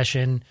one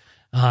session,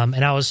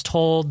 and I was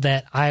told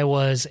that I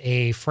was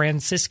a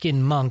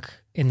Franciscan monk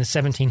in the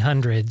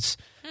 1700s,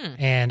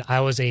 and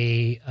I was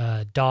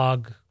a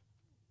dog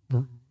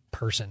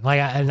person.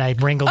 I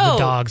wrangled the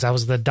dogs. I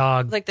was the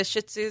dog, like the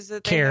Shih Tzus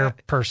that care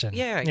person.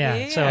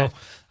 Yeah. So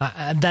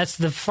that's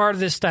the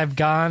farthest I've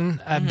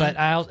gone. But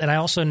I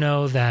also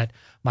know that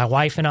my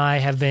wife and I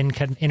have been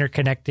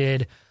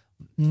interconnected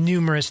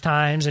numerous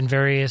times in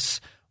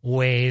various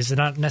ways.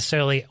 Not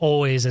necessarily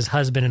always as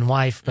husband and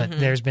wife, but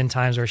there's been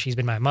times where she's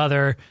been my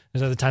mother.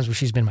 There's other times where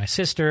she's been my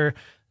sister,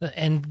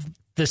 and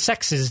the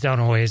sexes they're not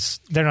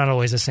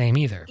always the same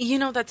either. You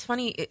know, that's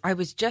funny. I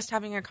was just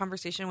having a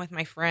conversation with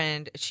my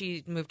friend.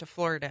 She moved to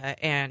Florida,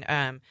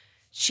 and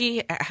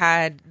she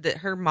had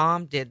her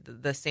mom did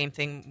the same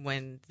thing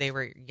when they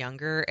were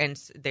younger, and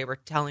they were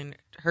telling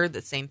her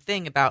the same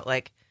thing about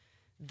like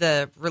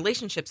the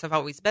relationships have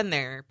always been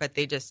there, but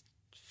they just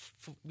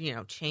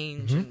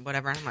change and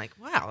whatever. And I'm like,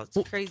 wow,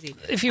 it's crazy.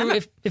 If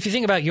you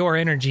think about your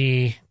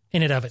energy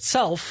in and of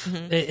itself,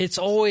 it's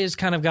always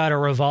kind of got a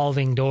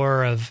revolving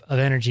door of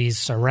energies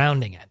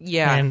surrounding it.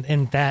 Yeah.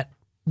 And that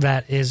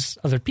is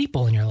other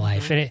people in your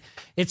life. And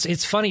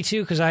it's funny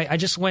too, because I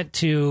just went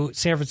to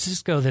San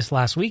Francisco this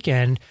last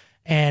weekend,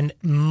 and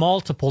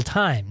multiple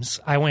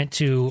times I went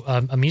to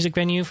a music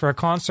venue for a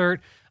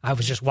concert. I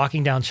was just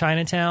walking down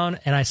Chinatown,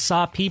 and I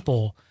saw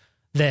people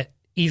that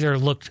either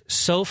looked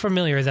so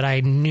familiar that I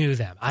knew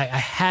them. I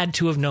had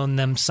to have known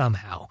them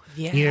somehow.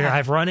 Yeah. Either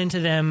I've run into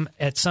them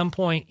at some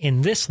point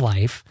in this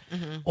life,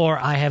 or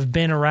I have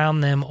been around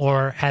them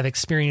or have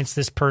experienced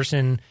this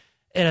person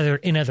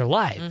in other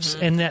lives.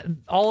 And that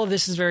all of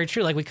this is very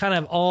true. Like, we kind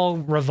of all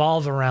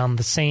revolve around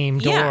the same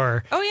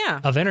door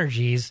of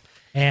energies.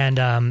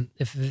 And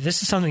if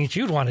this is something that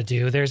you'd want to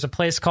do, there's a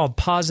place called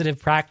Positive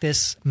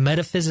Practice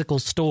Metaphysical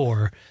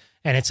Store,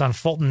 and it's on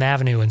Fulton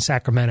Avenue in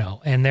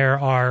Sacramento. And there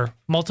are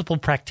multiple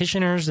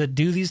practitioners that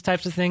do these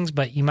types of things,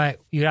 but you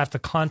have to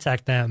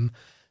contact them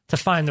to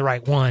find the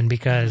right one,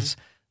 because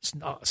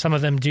some of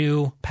them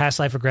do past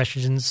life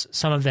regressions,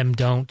 some of them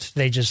don't.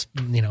 They just,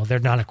 they're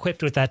not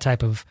equipped with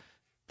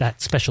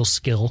that special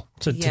skill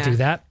to do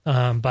that.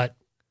 But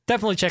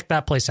definitely check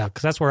that place out,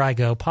 because that's where I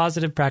go.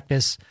 Positive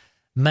Practice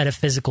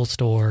Metaphysical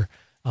Store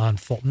on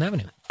Fulton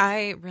Avenue.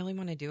 I really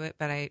want to do it,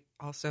 but I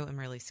also am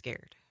really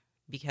scared,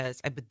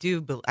 because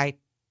I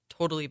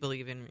totally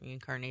believe in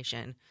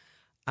reincarnation,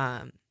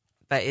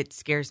 but it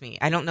scares me.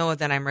 I don't know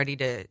that I'm ready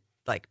to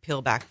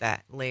peel back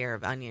that layer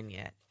of onion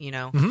yet.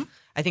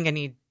 I think I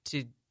need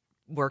to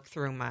work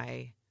through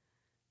my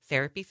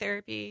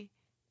therapy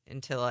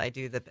until I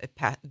do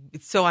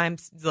so I'm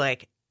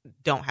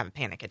don't have a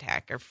panic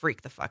attack or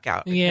freak the fuck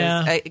out.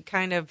 Yeah, it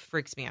kind of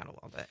freaks me out a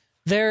little bit.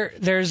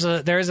 There is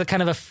a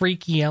kind of a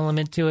freaky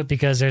element to it,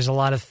 because there's a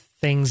lot of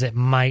things that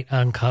might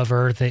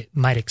uncover, that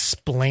might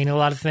explain a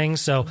lot of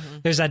things. So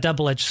there's that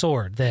double-edged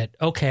sword that,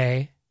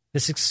 okay,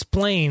 this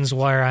explains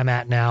where I'm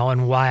at now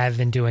and why I've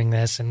been doing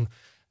this. And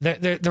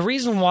the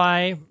reason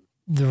why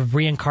the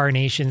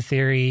reincarnation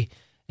theory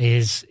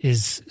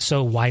is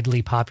so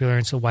widely popular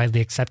and so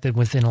widely accepted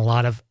within a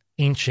lot of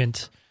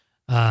ancient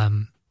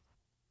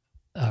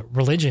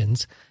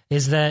religions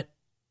is that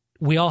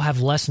we all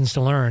have lessons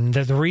to learn.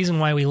 The reason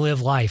why we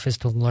live life is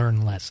to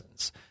learn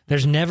lessons.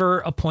 There's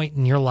never a point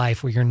in your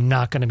life where you're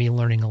not going to be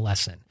learning a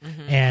lesson.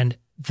 And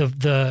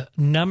the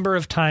number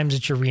of times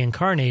that you're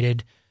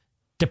reincarnated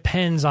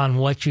depends on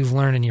what you've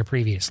learned in your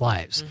previous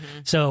lives.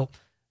 So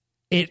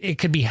it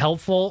could be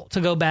helpful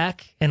to go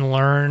back and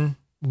learn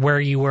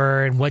where you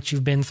were and what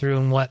you've been through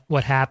and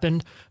what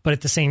happened. But at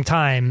the same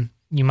time,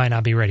 you might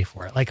not be ready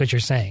for it, like what you're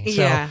saying.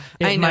 Yeah,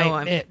 so I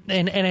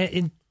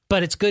know.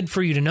 But it's good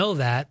for you to know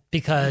that,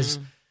 because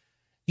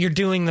you're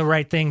doing the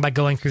right thing by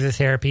going through the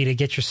therapy to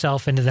get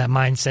yourself into that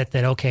mindset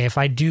that, okay, if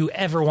I do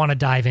ever want to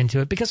dive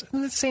into it, because at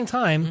the same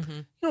time,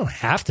 you don't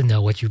have to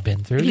know what you've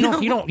been through. You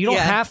don't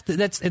have to.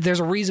 There's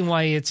a reason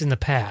why it's in the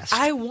past.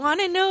 I want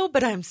to know,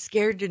 but I'm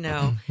scared to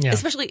know,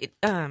 especially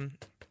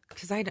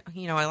because I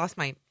lost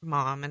my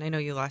mom, and I know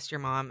you lost your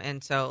mom,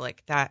 and so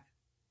that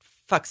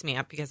fucks me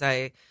up, because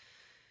I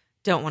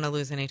don't want to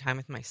lose any time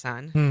with my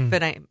son.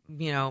 But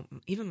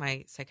even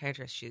my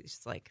psychiatrist, she's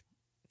like,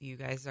 you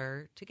guys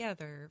are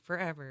together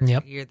forever.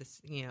 Yep. You're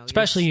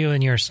especially you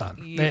and your son.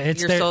 Your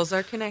souls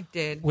are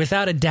connected.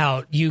 Without a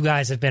doubt, you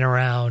guys have been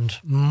around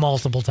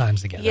multiple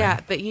times together.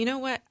 Yeah, but you know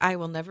what? I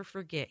will never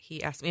forget.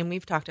 He asked me, and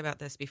we've talked about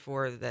this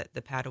before, that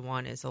the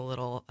Padawan is a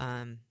little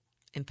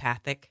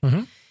empathic.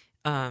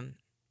 When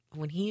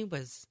he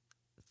was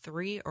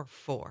 3 or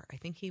 4, I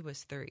think he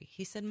was 3,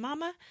 he said,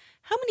 "Mama,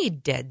 how many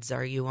deads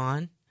are you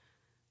on?"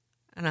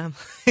 And I'm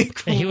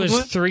like, and he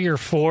was 3 or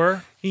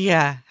 4?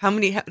 Yeah. How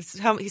many?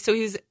 So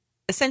he was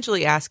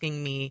essentially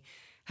asking me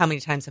how many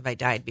times have I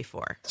died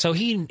before? So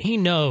he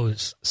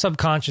knows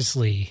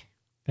subconsciously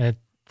that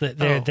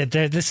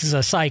this is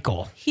a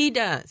cycle. He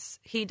does,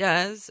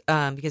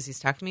 because he's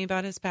talked to me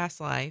about his past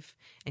life,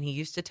 and he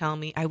used to tell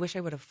me. I wish I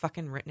would have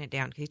fucking written it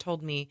down, because he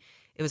told me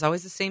it was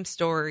always the same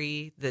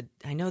story.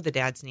 I know the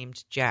dad's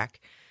named Jack,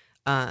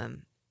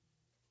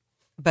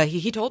 but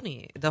he told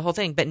me the whole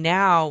thing. But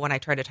now when I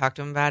try to talk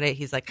to him about it,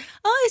 he's like,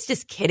 "Oh, it's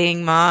just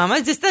kidding, Mom.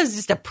 That was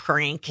just a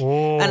prank."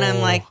 Whoa. And I'm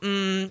like,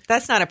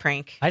 "That's not a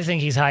prank." I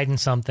think he's hiding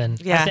something.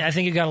 Yeah. I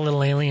think you got a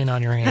little alien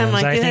on your hands. I'm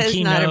like, I think "That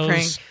is not a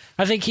prank."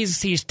 I think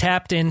he's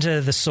tapped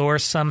into the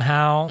source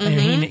somehow,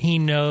 and he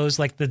knows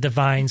like the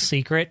divine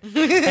secret,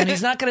 and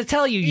he's not going to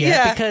tell you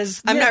yet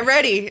because I'm not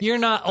ready. You're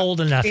not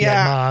old enough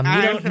yet, Mom.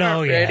 You don't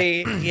know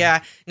ready. yet.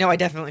 Yeah, no, I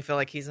definitely feel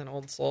like he's an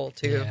old soul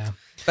too. Yeah.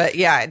 But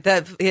yeah,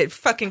 it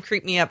fucking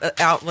creeped me out.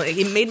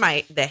 It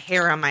made the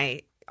hair on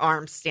my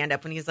arms stand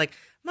up when he's like,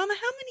 "Mama,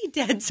 how many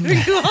deads are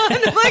you on?"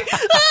 I'm like,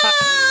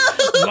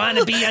 "Oh, want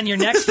to be on your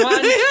next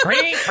one?"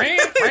 Pretty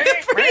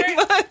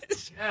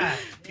much.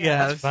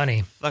 Yeah, that's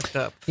funny. Fucked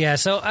up. Yeah,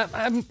 so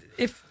I'm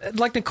if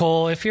like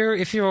Nicole, if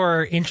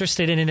you're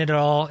interested in it at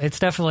all, it's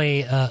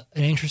definitely an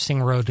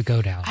interesting road to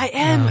go down. I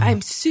am.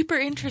 I'm super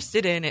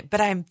interested in it,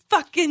 but I'm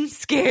fucking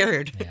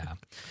scared. Yeah.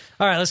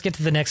 All right, let's get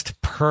to the next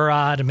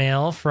prod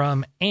mail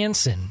from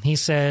Anson. He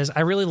says, "I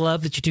really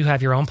love that you two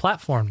have your own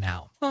platform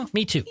now." Well,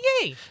 me too.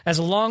 Yay. As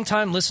a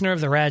longtime listener of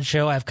the RAD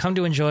Show, I've come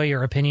to enjoy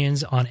your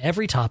opinions on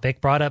every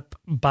topic brought up.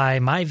 By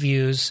my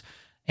views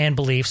and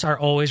beliefs are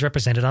always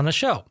represented on the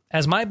show,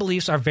 as my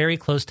beliefs are very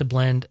close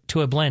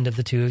to a blend of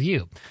the two of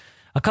you.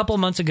 A couple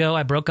months ago,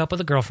 I broke up with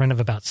a girlfriend of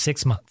about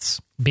 6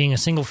 months. Being a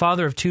single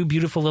father of 2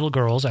 beautiful little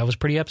girls, I was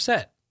pretty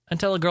upset.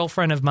 Until a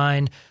girlfriend of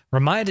mine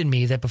reminded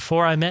me that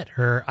before I met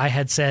her, I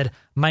had said,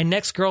 my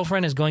next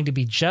girlfriend is going to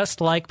be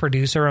just like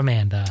producer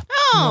Amanda.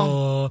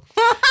 Oh.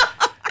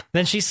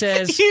 Then she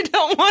says... You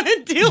don't want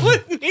to deal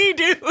with me,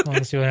 dude. Well,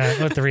 let's see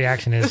what the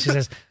reaction is.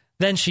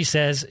 She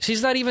says,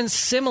 she's not even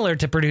similar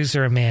to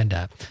producer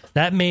Amanda.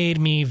 That made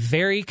me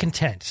very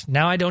content.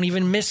 Now I don't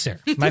even miss her.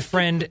 My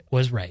friend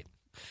was right.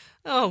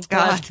 Oh,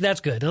 God.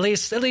 That's good. At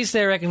least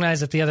they recognize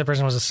that the other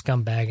person was a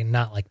scumbag and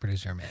not like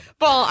producer Amanda.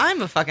 Well,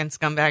 I'm a fucking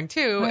scumbag,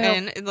 too. Well,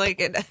 and like,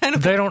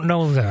 they don't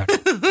know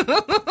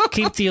that.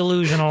 Keep the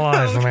illusion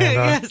alive, Amanda.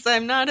 Yes,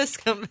 I'm not a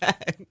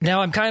scumbag.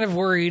 Now I'm kind of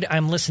worried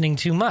I'm listening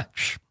too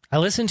much. I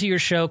listen to your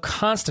show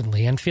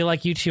constantly and feel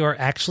like you two are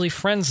actually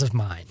friends of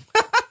mine.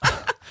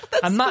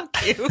 I'm not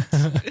cute.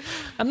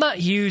 I'm not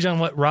huge on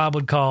what Rob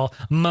would call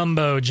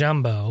mumbo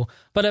jumbo,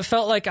 but I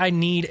felt like I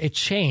need a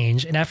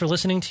change. And after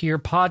listening to your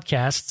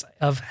podcasts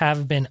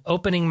they've been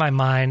opening my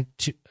mind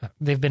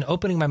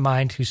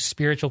to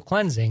spiritual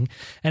cleansing,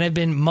 and I've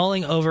been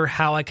mulling over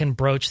how I can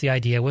broach the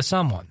idea with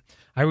someone.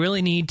 I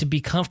really need to be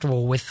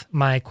comfortable with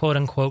my quote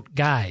unquote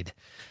guide.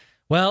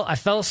 Well, I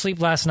fell asleep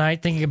last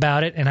night thinking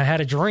about it, and I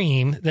had a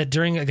dream that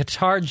during a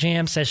guitar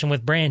jam session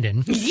with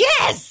Brandon.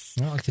 Yes!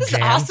 Like this is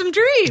an awesome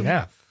dream.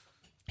 Yeah.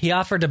 He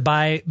offered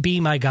to be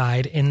my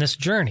guide in this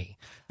journey.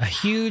 A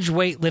huge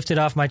weight lifted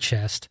off my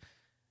chest,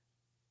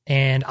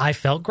 and I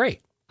felt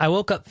great. I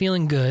woke up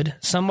feeling good,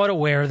 somewhat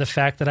aware of the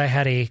fact that I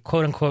had a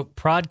quote-unquote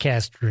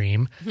podcast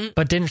dream,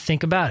 but didn't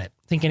think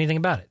anything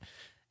about it.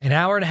 An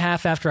hour and a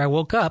half after I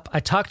woke up,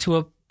 I talked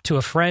to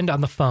a friend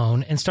on the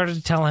phone and started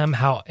to tell him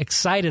how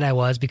excited I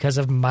was because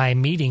of my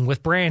meeting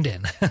with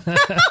Brandon.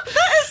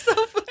 That is so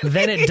funny.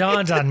 Then it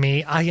dawned on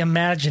me, I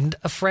imagined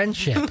a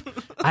friendship.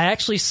 I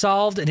actually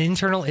solved an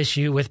internal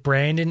issue with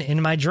Brandon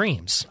in my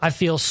dreams. I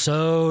feel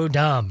so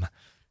dumb.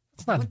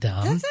 It's not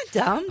dumb. That's not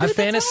dumb. Dude, I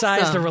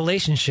fantasized awesome.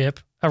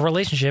 a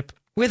relationship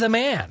with a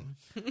man.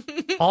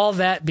 All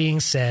that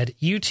being said,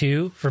 you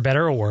two, for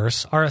better or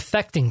worse, are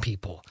affecting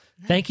people.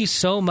 Thank you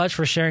so much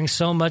for sharing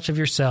so much of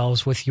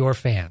yourselves with your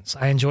fans.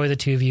 I enjoy the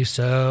two of you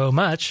so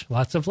much.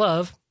 Lots of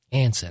love,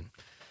 Anson.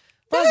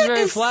 Well, that's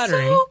very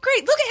flattering. So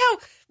great. Look at how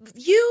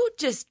you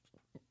just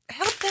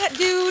helped that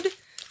dude.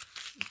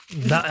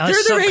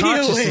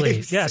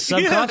 Subconsciously. Yeah,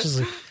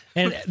 subconsciously.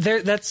 Yeah. And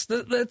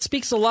that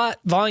speaks a lot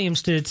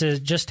volumes to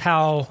just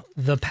how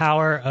the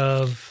power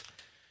of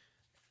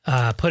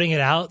putting it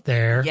out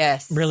there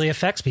really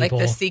affects people.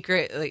 Like the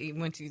secret, like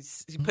once you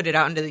put it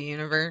out into the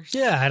universe.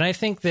 Yeah, and I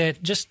think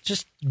that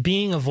just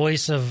being a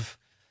voice of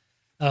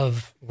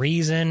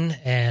reason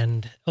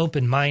and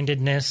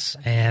open-mindedness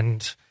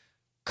and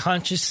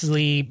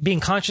being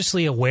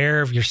consciously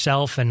aware of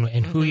yourself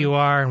and who you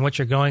are and what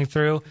you're going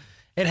through,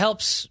 it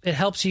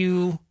helps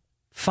you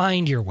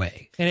find your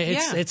way. And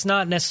it's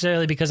not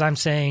necessarily because I'm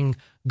saying,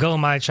 go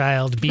my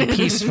child, be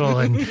peaceful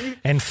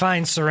and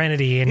find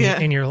serenity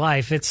in your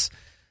life. It's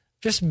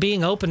just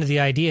being open to the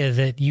idea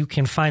that you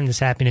can find this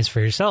happiness for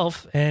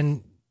yourself.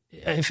 And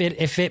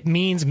if it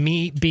means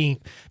me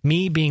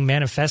being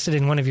manifested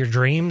in one of your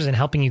dreams and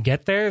helping you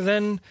get there,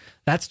 then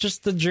that's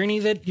just the journey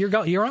that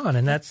you're on,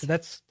 and that's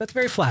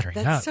very flattering.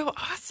 That's so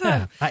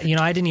awesome.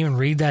 Yeah, I didn't even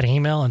read that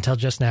email until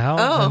just now.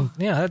 Oh,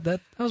 and that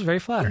was very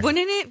flattering.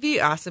 Wouldn't it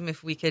be awesome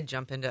if we could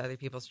jump into other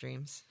people's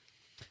dreams?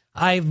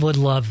 I would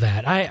love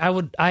that.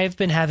 I've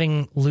been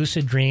having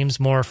lucid dreams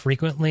more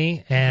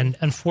frequently, and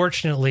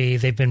unfortunately,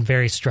 they've been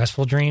very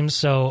stressful dreams.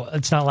 So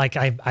it's not like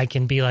I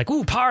can be like,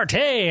 ooh,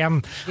 party!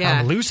 I'm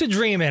lucid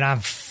dreaming.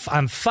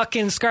 I'm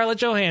fucking Scarlett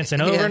Johansson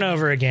over and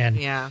over again.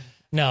 Yeah.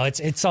 No,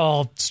 it's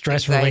all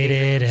stress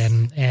related,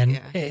 and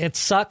it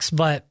sucks.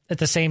 But at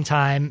the same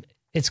time,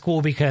 it's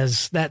cool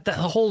because that the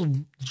whole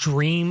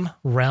dream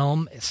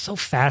realm is so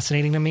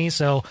fascinating to me.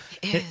 So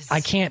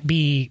I can't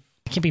be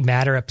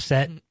mad or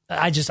upset.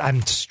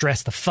 I'm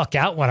stressed the fuck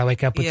out when I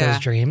wake up with those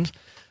dreams.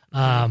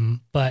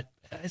 But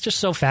it's just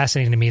so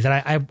fascinating to me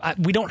that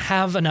we don't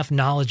have enough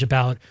knowledge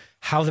about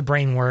how the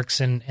brain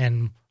works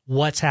and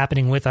what's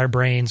happening with our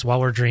brains while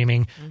we're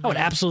dreaming. I would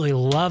absolutely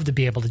love to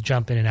be able to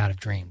jump in and out of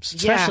dreams,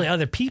 especially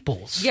other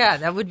people's. Yeah,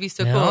 that would be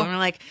so cool. And we're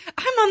like,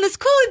 I'm on this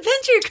cool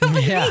adventure. Come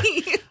with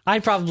me.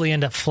 I'd probably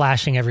end up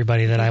flashing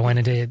everybody that I went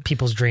into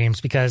people's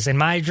dreams, because in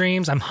my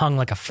dreams, I'm hung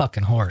like a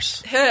fucking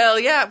horse. Hell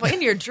yeah. But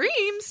in your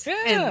dreams,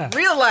 in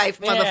real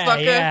life,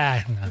 motherfucker.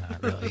 Yeah, no,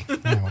 not really.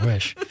 I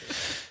wish.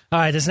 All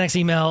right, this next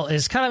email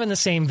is kind of in the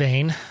same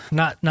vein,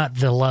 not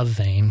the love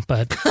vein,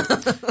 but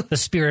the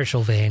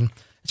spiritual vein.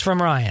 It's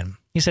from Ryan.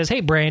 He says,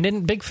 hey,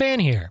 Brandon, big fan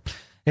here.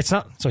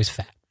 So he's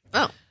fat.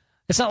 Oh.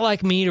 It's not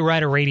like me to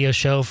write a radio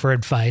show for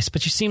advice,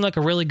 but you seem like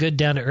a really good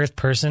down-to-earth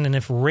person, and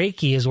if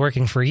Reiki is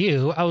working for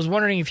you, I was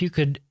wondering if you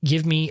could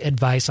give me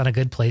advice on a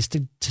good place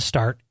to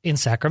start in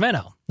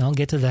Sacramento. I'll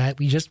get to that.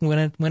 We just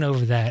went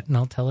over that, and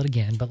I'll tell it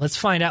again, but let's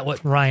find out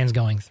what Ryan's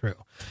going through.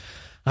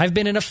 I've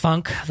been in a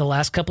funk the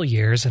last couple of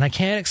years, and I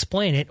can't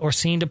explain it or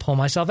seem to pull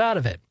myself out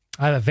of it.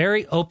 I have a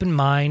very open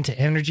mind to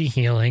energy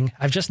healing.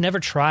 I've just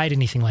never tried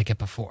anything like it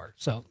before.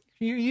 So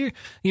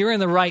you're in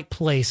the right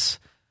place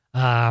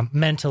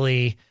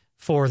mentally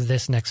for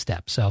this next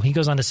step. So he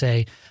goes on to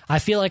say, I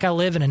feel like I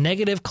live in a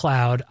negative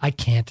cloud I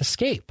can't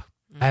escape.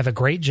 I have a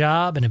great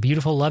job and a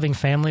beautiful, loving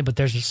family, but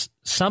there's just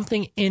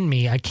something in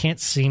me I can't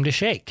seem to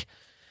shake.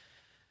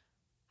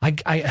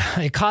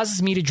 It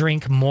causes me to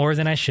drink more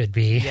than I should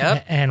be.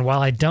 Yep. And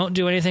while I don't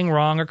do anything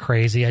wrong or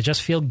crazy, I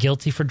just feel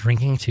guilty for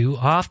drinking too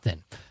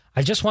often.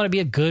 I just want to be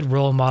a good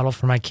role model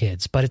for my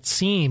kids, but it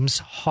seems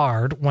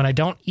hard when I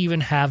don't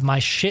even have my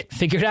shit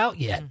figured out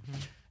yet. Mm-hmm.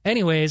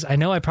 Anyways, I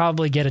know I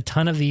probably get a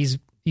ton of these.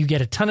 You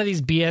get a ton of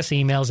these BS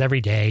emails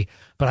every day,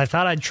 but I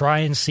thought I'd try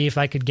and see if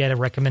I could get a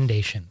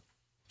recommendation.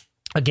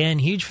 Again,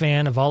 huge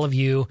fan of all of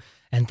you,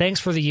 and thanks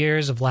for the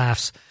years of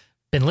laughs.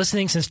 Been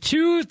listening since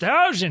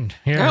 2000.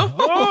 Yeah.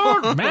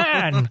 Oh,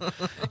 man.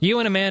 You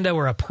and Amanda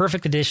were a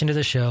perfect addition to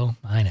the show.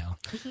 I know.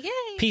 Yay.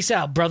 Peace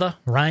out, brother.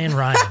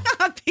 Ryan.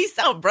 Peace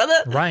out, brother.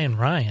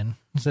 Ryan.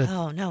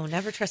 Oh, no.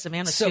 Never trust a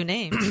man with two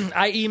names.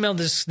 I emailed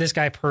this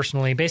guy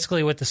personally,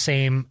 basically with the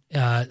same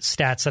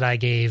stats that I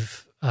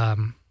gave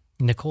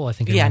Nicole, I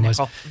think her name was.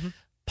 Mm-hmm.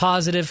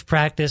 Positive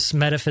Practice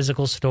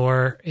Metaphysical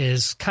Store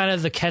is kind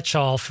of the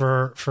catch-all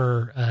for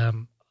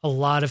a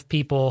lot of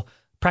people,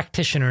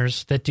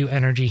 practitioners that do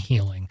energy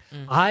healing.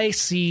 Mm-hmm. I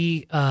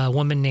see a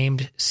woman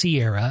named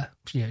Sierra.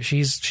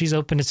 She's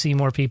open to see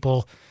more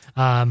people,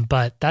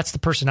 but that's the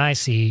person I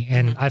see,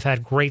 and I've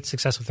had great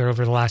success with her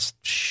over the last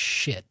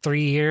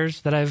 3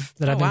 years that I've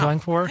been going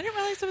for. I didn't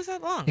realize it was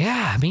that long.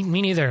 Yeah, me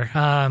neither.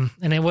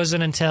 And it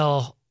wasn't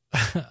until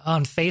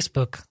on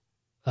Facebook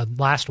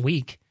last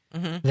week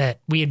that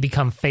we had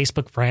become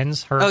Facebook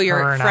friends.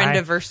 Your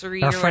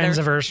friend-iversary. Our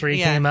friends-iversary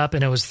came up,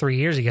 and it was 3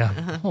 years ago.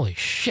 Holy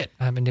shit,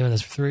 I've been doing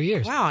this for 3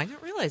 years. Wow, I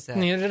didn't realize that.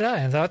 Neither did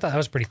I. I thought that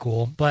was pretty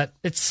cool. But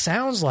it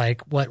sounds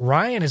like what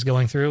Ryan is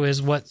going through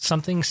is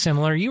something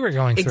similar you were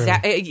going through.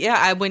 Exactly.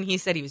 Yeah, when he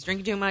said he was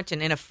drinking too much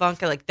and in a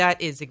funk, like that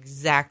is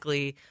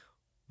exactly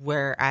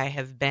where I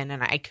have been,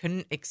 and I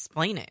couldn't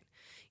explain it.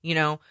 You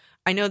know,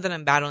 I know that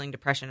I'm battling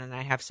depression, and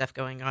I have stuff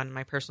going on in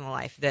my personal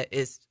life that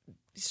is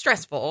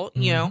stressful,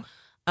 you know.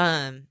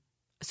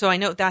 So I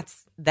know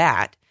that's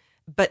that,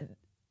 but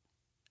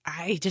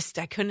I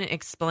couldn't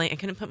explain. I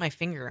couldn't put my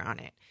finger on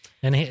it.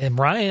 And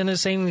Ryan is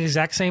saying the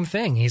exact same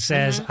thing. He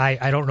says,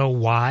 I don't know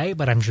why,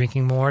 but I'm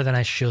drinking more than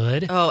I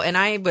should. Oh, and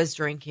I was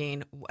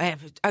drinking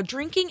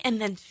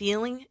and then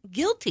feeling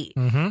guilty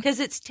because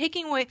it's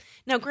taking away.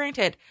 Now,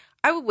 granted,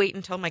 I would wait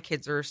until my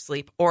kids are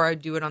asleep, or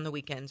I'd do it on the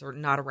weekends or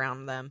not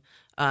around them.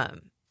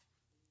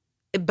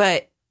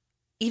 But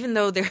even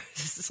though they're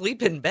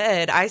asleep in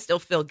bed, I still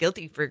feel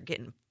guilty for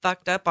getting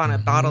fucked up on a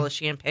bottle of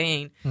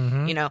champagne.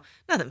 You know,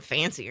 nothing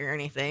fancy or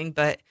anything,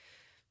 but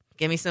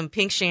give me some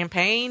pink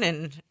champagne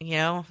and, you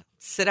know,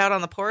 sit out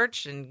on the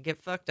porch and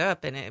get fucked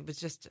up. And it was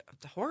just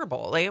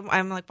horrible. Like,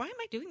 I'm like, why am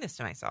I doing this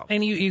to myself?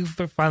 And you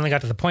finally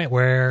got to the point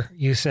where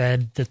you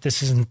said that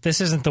this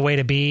isn't the way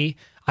to be.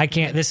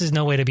 This is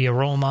no way to be a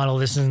role model.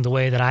 This isn't the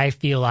way that I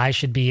feel I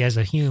should be as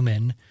a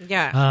human.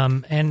 Yeah.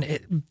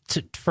 And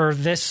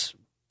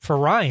for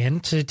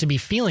Ryan to be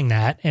feeling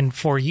that, and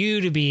for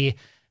you to be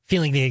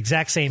feeling the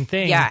exact same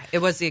thing. Yeah, it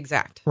was the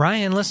exact.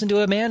 Ryan, listen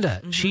to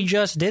Amanda. She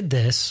just did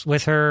this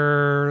with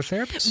her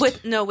therapist.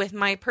 With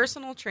my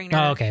personal trainer.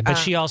 Oh, okay. But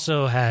she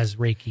also has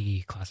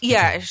Reiki classes.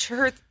 Yeah,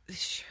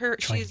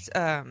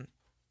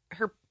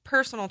 her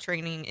personal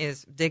training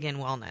is Dig In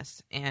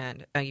Wellness,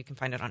 and you can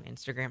find it on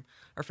Instagram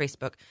or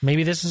Facebook.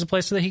 Maybe this is a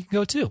place that he can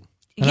go to.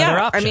 Another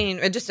option. I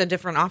mean, just a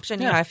different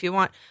option. Yeah, if you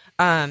want.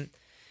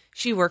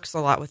 She works a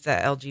lot with the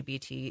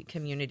LGBT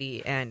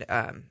community, and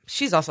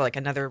she's also like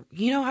another.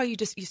 You know how you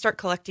start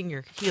collecting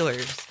your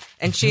healers,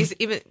 and she's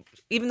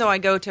even though I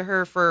go to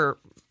her for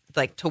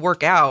like to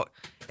work out,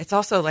 it's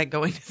also like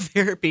going to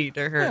therapy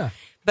to her. Yeah.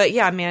 But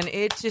yeah, man,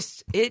 I'm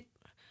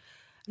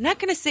not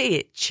gonna say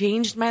it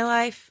changed my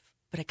life,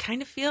 but I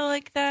kind of feel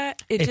like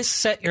that. It just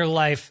set your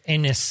life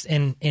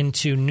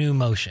into new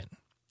motion.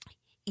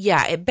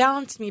 Yeah, it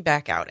balanced me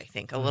back out, I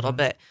think, a little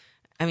bit.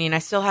 I mean, I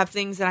still have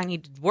things that I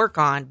need to work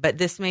on, but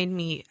this made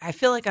me, I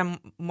feel like I'm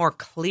more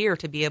clear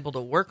to be able to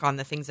work on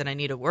the things that I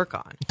need to work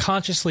on.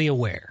 Consciously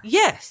aware.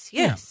 Yes,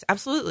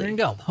 absolutely. There you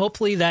go.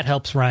 Hopefully that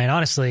helps, Ryan,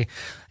 honestly.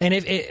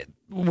 And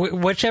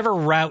whichever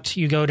route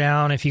you go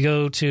down, if you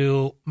go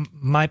to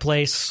my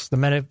place,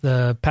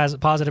 the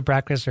positive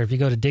practice, or if you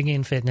go to Dig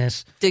In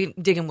Fitness. Dig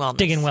In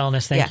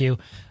Wellness. Thank you.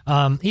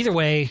 Either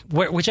way,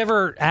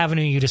 whichever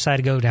avenue you decide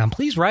to go down,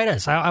 please write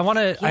us. I want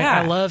to,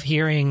 I love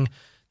hearing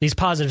these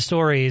positive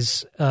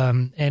stories,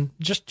 and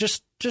just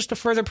to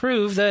further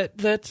prove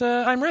that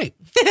I'm right.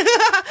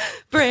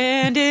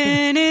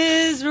 Brandon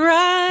is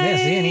right.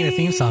 Yes, I need a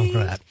theme song for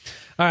that.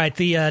 All right,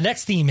 the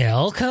next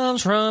email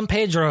comes from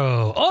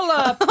Pedro.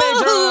 Hola,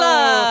 Pedro.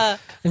 Hola,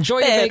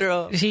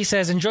 Pedro. He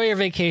says, enjoy your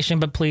vacation,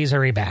 but please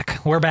hurry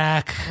back. We're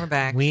back.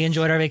 We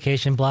enjoyed our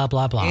vacation, blah,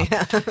 blah, blah.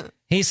 Yeah.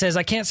 He says,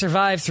 I can't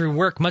survive through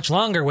work much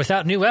longer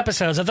without new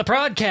episodes of the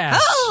Prodcast.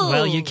 Oh!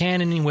 Well, you can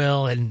and you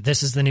will, and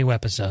this is the new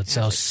episode,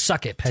 so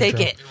suck it, Pedro.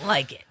 Take it,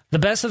 like it. The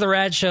best of the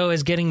RAD show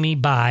is getting me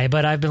by,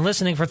 but I've been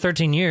listening for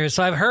 13 years,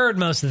 so I've heard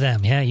most of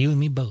them. Yeah, you and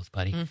me both,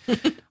 buddy.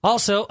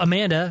 Also,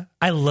 Amanda,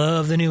 I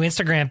love the new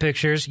Instagram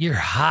pictures. You're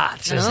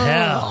hot as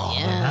hell.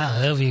 Yeah.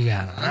 I love you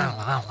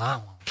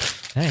guys.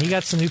 Yeah, he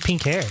got some new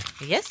pink hair.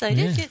 Yes, I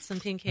did get some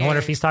pink hair. I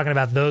wonder if he's talking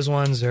about those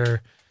ones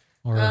or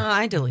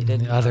I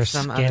deleted other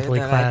scantily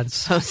clad.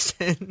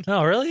 Posted.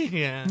 Oh, really?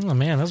 Yeah. Oh,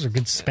 man, those are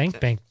good spank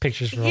bank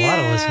pictures for a lot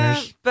of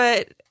listeners.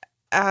 But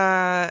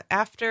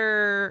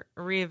after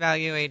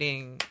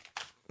reevaluating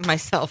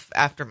myself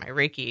after my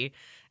Reiki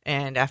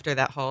and after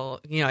that whole,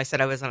 I said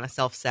I was on a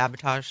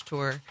self-sabotage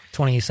tour.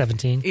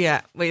 2017?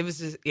 Yeah. It was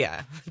just,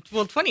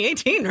 well,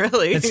 2018,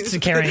 really. It's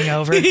carrying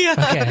over? Yeah.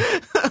 Okay.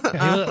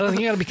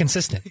 You got to be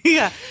consistent.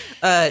 Yeah.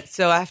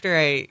 So I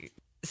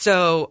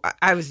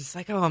was just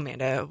like, oh,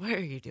 Amanda, what are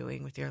you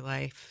doing with your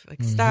life?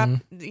 Like, stop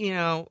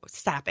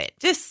it.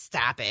 Just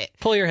stop it.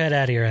 Pull your head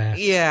out of your ass.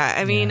 Yeah.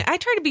 I mean, I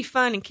try to be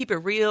fun and keep it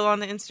real on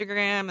the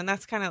Instagram. And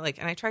that's kind of like,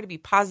 and I try to be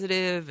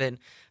positive and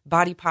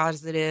body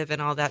positive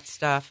and all that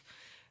stuff.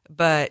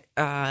 But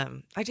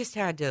I just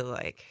had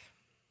to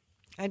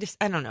I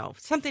don't know.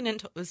 Something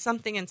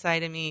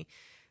inside of me,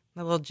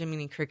 my little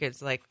Jiminy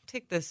Cricket's like,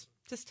 take this,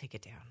 just take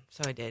it down.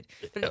 So I did.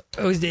 But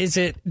do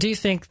you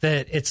think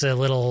that it's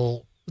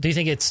do you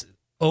think it's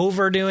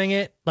overdoing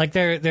it? Like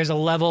there's a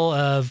level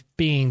of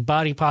being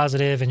body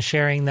positive and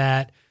sharing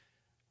that,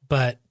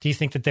 but do you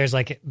think that there's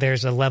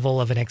a level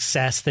of an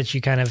excess that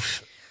you kind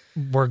of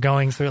were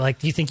going through? Like,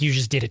 do you think you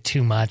just did it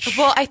too much?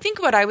 Well, I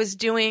think what I was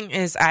doing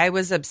is I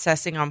was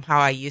obsessing on how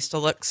I used to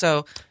look.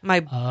 So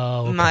my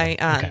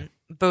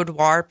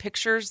boudoir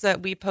pictures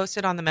that we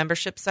posted on the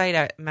membership site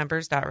at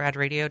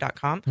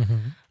members.radradio.com.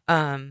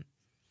 Mm-hmm.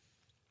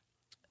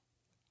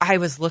 I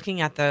was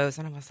looking at those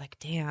and I was like,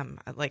 damn,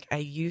 like I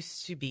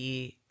used to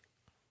be.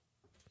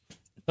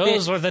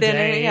 Those were the thinner.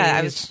 days. Yeah,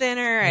 I was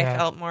thinner. Yeah. I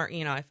felt more,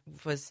 I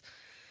was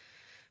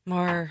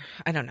more,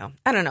 I don't know.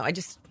 I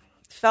just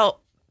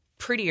felt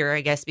prettier, I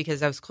guess,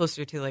 because I was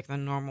closer to like the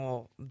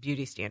normal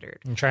beauty standard.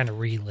 I'm trying to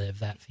relive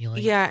that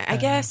feeling. Yeah, I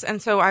guess.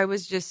 And so I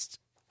was just,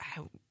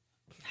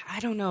 I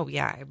don't know.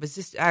 Yeah,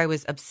 I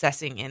was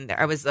obsessing in there.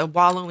 I was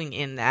wallowing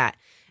in that.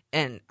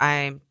 And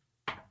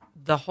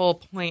the whole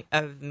point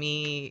of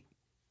me,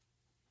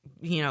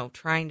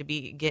 trying to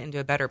get into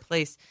a better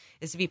place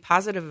is to be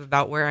positive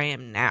about where I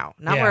am now,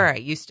 not where I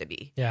used to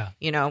be. Yeah.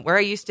 Where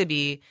I used to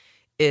be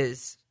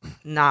is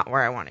not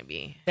where I want to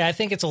be. Yeah, I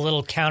think it's a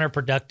little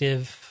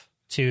counterproductive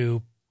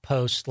to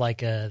post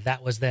like a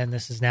that was then,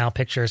 this is now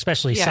picture,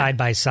 especially side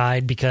by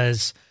side,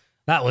 because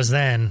that was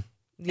then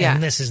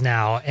and this is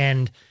now.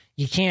 And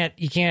you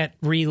can't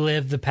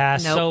relive the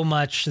past so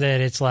much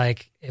that it's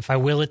like, if I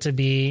will it to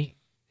be,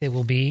 it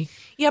will be.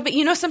 Yeah, but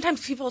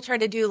sometimes people try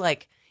to do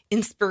like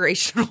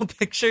inspirational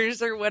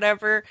pictures or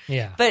whatever.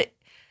 Yeah. But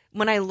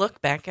when I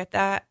look back at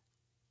that,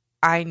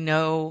 I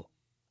know,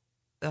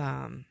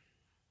 I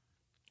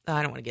don't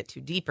want to get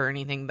too deep or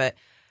anything, but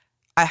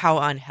how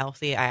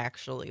unhealthy I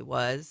actually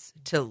was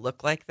to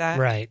look like that.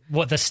 Right.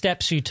 What the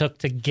steps you took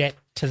to get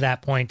to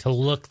that point, to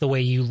look the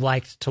way you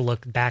liked to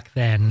look back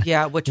then.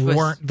 Yeah, which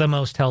weren't the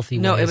most healthy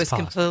ways. No,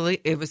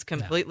 it was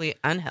completely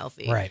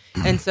unhealthy. Right.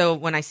 And so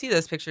when I see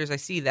those pictures, I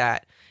see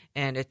that.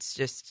 And it's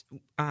just,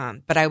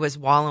 but I was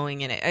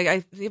wallowing in it.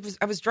 I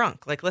was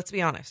drunk. Like, let's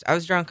be honest. I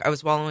was drunk. I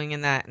was wallowing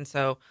in that. And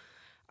so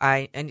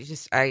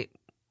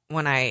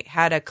when I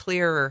had a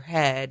clearer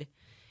head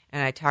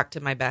and I talked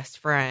to my best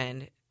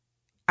friend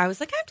I was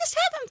like, I'm just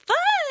having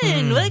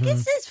fun. Like,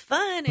 it's just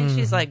fun. And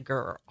she's like,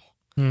 girl,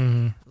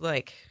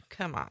 like,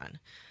 come on.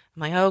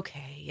 I'm like,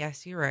 okay,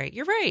 yes, you're right.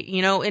 You're right.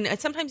 You know, and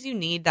sometimes you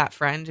need that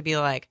friend to be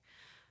like,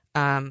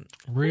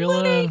 Real,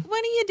 what are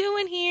you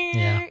doing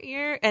here?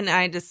 Yeah. And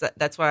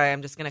that's why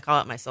I'm just going to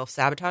call it my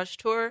self-sabotage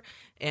tour.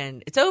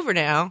 And it's over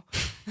now.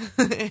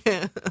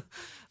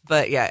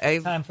 But yeah.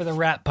 Time for the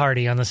rap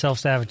party on the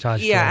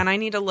self-sabotage tour. Yeah, and I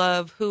need to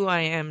love who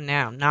I am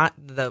now, not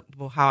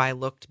how I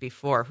looked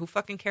before. Who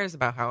fucking cares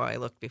about how I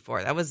looked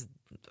before? That was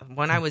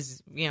when I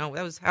was,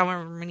 that was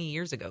however many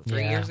years ago,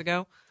 3 years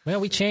ago. Well,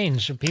 we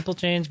change. People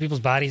change. People's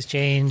bodies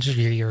change.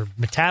 Your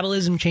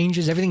metabolism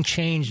changes. Everything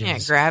changes. Yeah,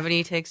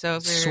 gravity takes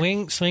over.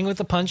 Swing with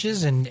the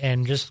punches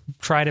and just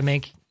try to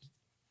make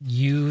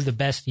you the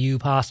best you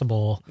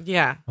possible.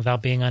 Yeah.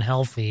 Without being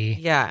unhealthy.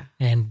 Yeah.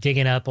 And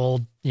digging up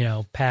old,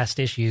 past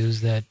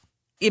issues that.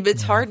 Yeah, but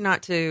it's hard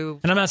not to.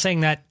 And I'm not saying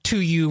that to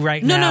you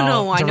right now.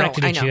 No.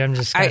 Directed I know. at you. I'm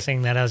just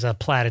saying that as a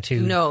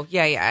platitude. No.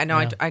 Yeah. I know.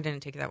 I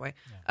didn't take it that way.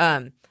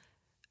 Yeah.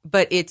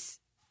 But it's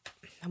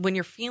when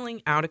you're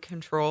feeling out of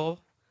control.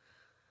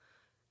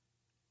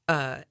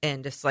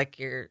 And just like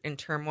you're in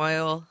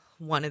turmoil,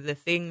 one of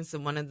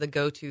the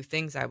go-to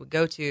things I would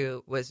go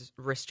to was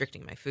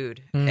restricting my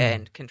food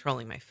and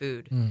controlling my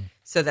food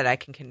so that I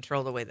can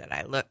control the way that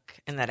I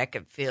look and that I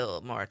could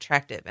feel more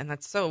attractive. And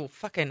that's so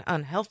fucking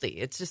unhealthy.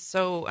 It's just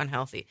so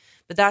unhealthy.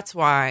 But that's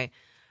why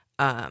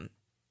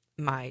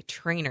my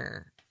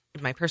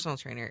personal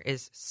trainer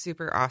is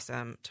super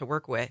awesome to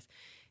work with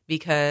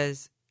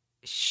because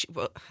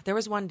there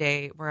was one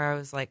day where I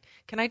was like,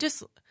 can I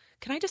just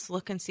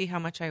look and see how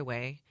much I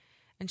weigh?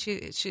 And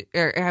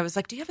I was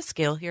like, do you have a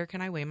scale here?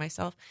 Can I weigh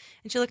myself?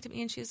 And she looked at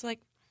me and she's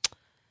like,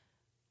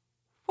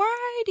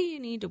 why do you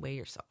need to weigh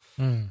yourself?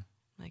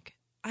 Like,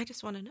 I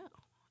just want to know.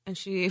 And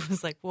she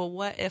was like, well,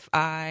 what if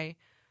I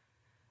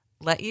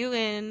let you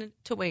in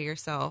to weigh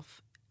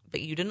yourself,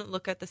 but you didn't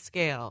look at the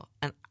scale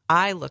and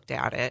I looked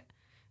at it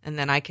and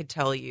then I could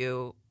tell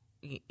you,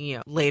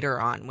 later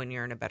on when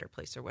you're in a better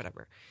place or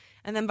whatever.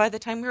 And then by the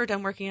time we were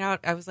done working out,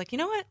 I was like, you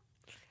know what?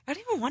 I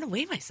don't even want to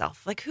weigh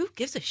myself. Like, who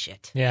gives a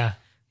shit? Yeah.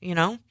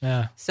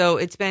 Yeah. So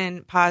it's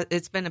been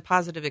a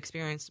positive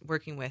experience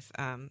working with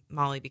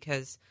Molly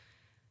because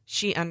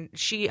she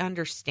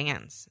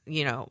understands,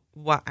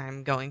 what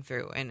I'm going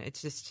through. And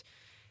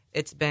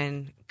it's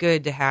been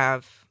good to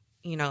have,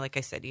 like I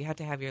said, you have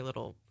to have your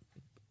little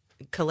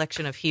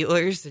collection of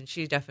healers. And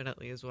she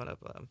definitely is one of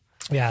them.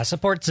 Yeah. A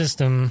support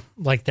system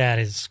like that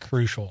is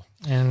crucial.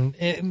 And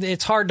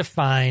it's hard to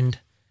find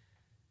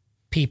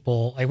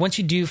people. Like once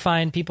you do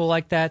find people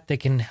like that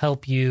can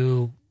help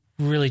you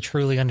really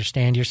truly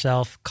understand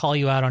yourself, call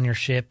you out on your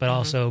shit, but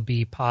also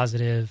be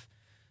positive,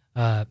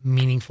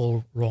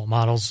 meaningful role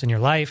models in your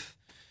life.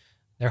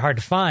 They're hard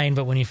to find,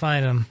 but when you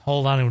find them,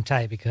 hold on to them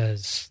tight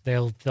because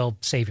they'll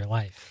save your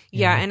life.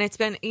 Yeah, and it's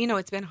been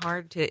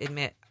hard to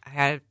admit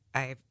I've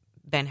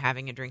been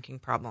having a drinking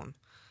problem.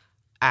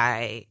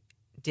 I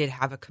did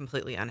have a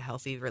completely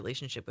unhealthy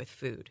relationship with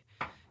food.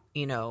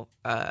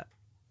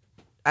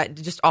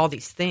 Just all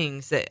these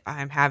things that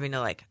I'm having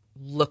to like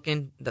look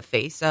in the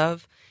face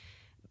of.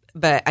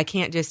 But I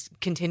can't just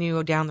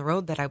continue down the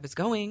road that I was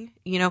going.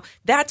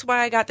 That's why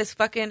I got this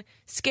fucking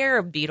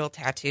scarab beetle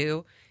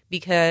tattoo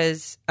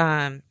because,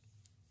 if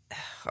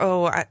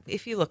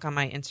you look on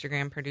my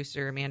Instagram,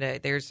 producer Amanda,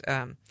 there's,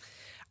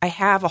 I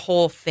have a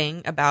whole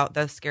thing about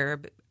the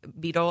scarab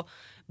beetle,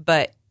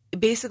 but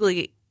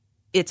basically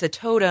it's a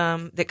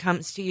totem that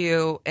comes to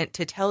you and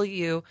to tell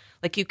you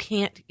like you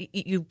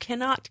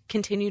cannot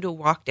continue to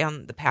walk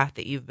down the path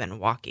that you've been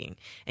walking,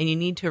 and you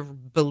need to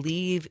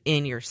believe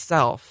in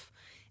yourself.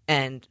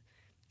 And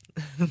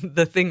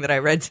the thing that I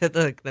read to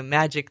the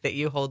magic that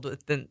you hold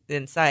within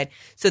inside.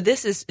 So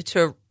this is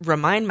to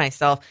remind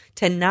myself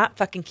to not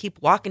fucking keep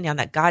walking down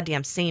that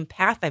goddamn same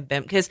path I've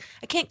been, because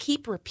I can't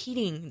keep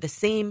repeating the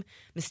same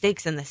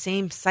mistakes and the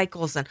same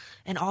cycles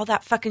and all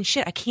that fucking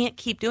shit. I can't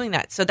keep doing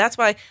that. So that's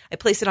why I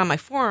place it on my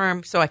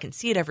forearm so I can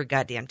see it every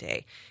goddamn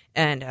day.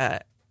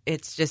 And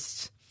it's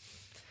just,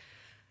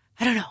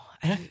 I don't know.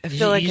 I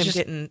feel like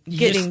I'm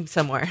getting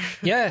somewhere.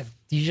 Yeah.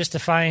 You just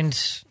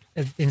defined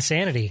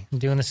insanity,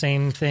 doing the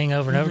same thing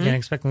over and over again,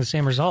 expecting the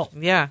same result.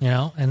 Yeah.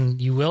 And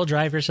you will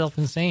drive yourself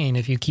insane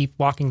if you keep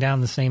walking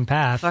down the same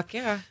path. Fuck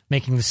yeah.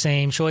 Making the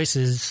same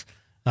choices,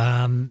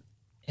 and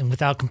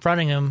without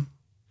confronting them,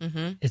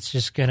 it's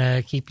just going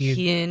to keep you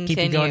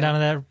going down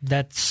to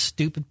that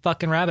stupid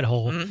fucking rabbit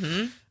hole.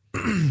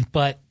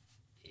 But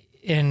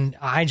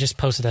I just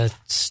posted a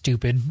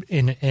stupid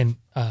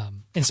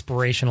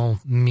inspirational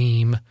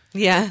meme.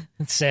 Yeah.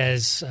 It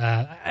says,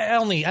 I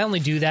only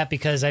do that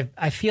because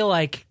I feel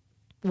like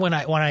when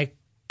I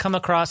come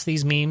across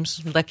these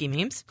memes, lucky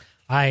memes,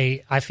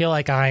 I feel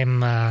like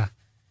I'm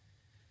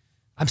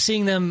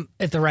seeing them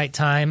at the right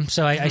time.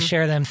 So I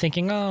share them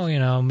thinking,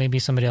 maybe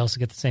somebody else will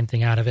get the same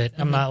thing out of it.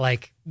 I'm not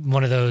like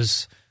one of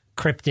those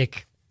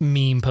cryptic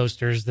meme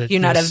posters that you're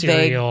not a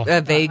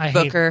vague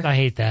booker. I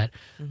hate that.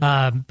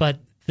 But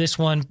this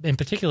one in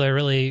particular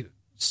really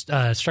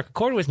struck a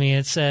chord with me.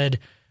 It said,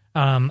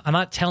 I'm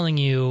not telling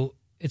you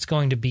it's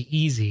going to be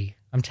easy.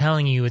 I'm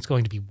telling you, it's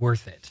going to be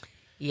worth it.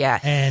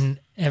 Yes. And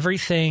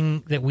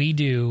everything that we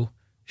do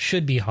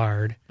should be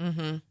hard.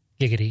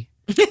 Giggity.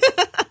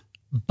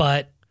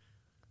 But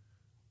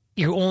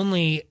you're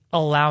only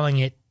allowing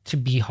it to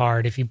be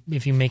hard if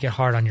you make it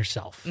hard on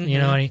yourself. You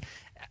know what I mean?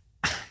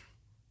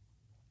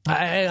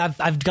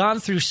 I've gone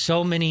through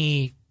so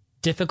many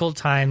difficult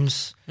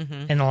times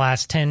in the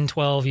last 10,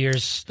 12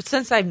 years. But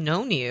since I've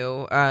known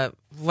you,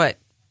 what,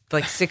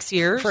 like 6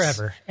 years?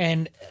 Forever.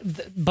 And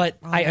but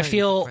I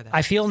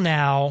feel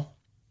now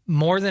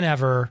more than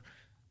ever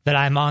that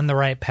I'm on the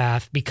right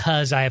path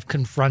because I have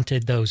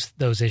confronted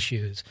those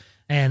issues.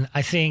 And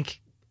I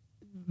think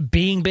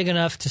being big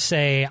enough to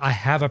say I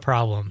have a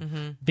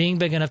problem, being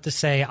big enough to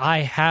say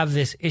I have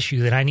this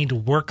issue that I need to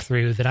work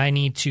through, that I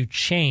need to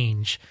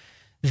change,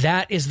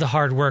 that is the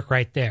hard work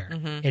right there.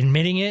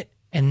 Admitting it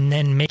and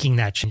then making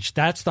that change.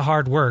 That's the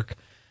hard work,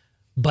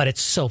 but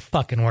it's so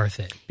fucking worth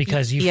it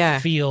because you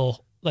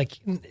feel like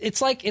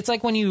it's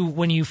like when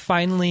you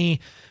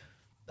finally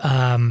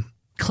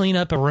clean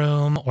up a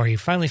room or you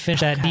finally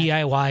finish that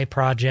DIY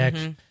project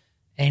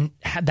and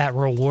that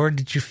reward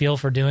that you feel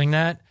for doing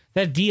that.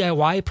 That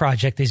DIY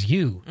project is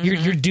you.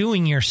 You're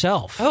doing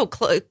yourself. Oh,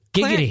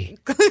 giggity.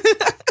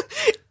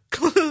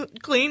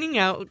 Cleaning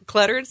out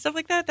clutter and stuff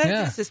like that.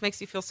 That just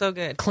makes you feel so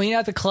good. Clean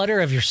out the clutter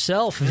of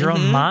yourself, of your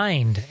own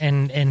mind,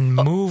 and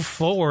move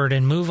forward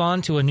and move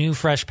on to a new,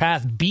 fresh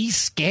path. Be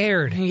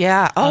scared.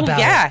 Yeah. Oh,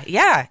 yeah.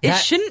 Yeah. It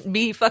shouldn't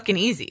be fucking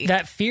easy.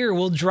 That fear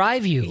will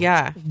drive you.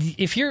 Yeah.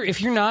 If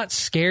you're not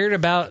scared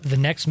about the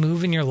next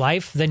move in your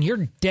life, then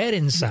you're dead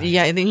inside.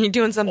 Yeah. Then you're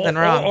doing something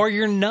wrong, or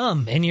you're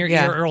numb, and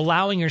you're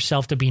allowing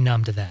yourself to be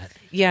numb to that.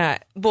 Yeah.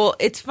 Well,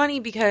 it's funny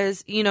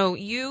because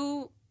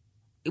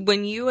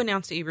when you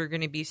announced that you were going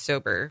to be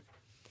sober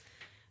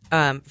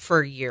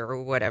for a year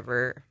or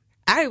whatever,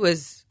 I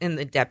was in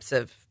the depths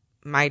of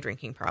my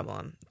drinking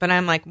problem. But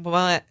I'm like,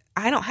 well,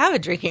 I don't have a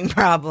drinking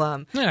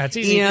problem. Yeah, it's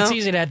easy. It's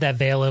easy to add that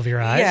veil over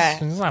your eyes. Yeah.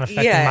 It's not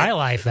affecting my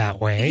life that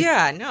way.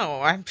 Yeah,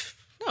 no,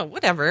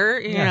 whatever.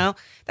 You know,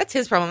 that's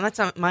his problem. That's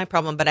not my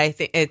problem. But I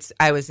think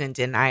I was in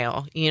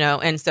denial.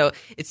 And so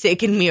it's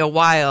taken me a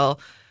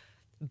while.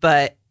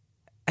 But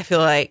I feel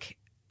like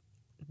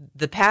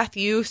the path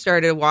you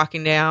started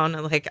walking down,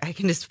 like I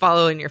can just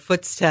follow in your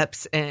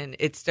footsteps, and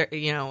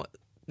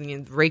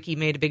Reiki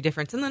made a big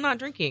difference, and then not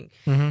drinking,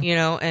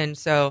 and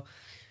so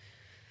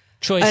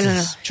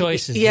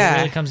choices. Yeah, it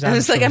really comes down. And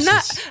it's to like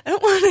choices.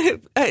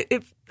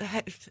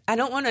 I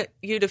don't want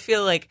you to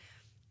feel like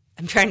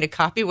I'm trying to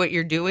copy what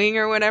you're doing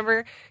or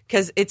whatever,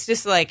 because it's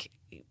just like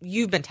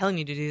you've been telling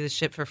me to do this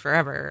shit for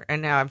forever,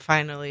 and now I'm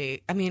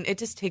finally. I mean, it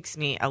just takes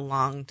me a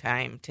long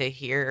time to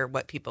hear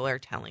what people are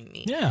telling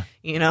me. Yeah,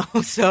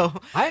 So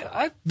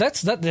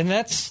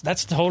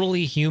that's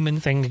totally human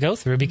thing to go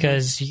through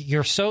because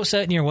you're so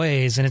set in your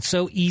ways, and it's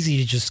so easy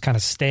to just kind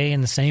of stay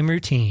in the same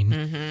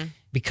routine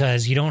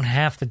because you don't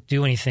have to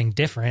do anything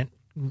different.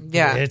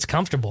 Yeah, it's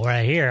comfortable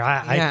right here.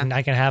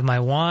 I can have my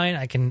wine.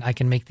 I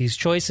can make these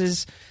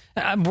choices.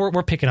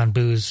 We're picking on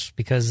booze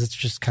because it's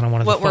just kind of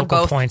one of the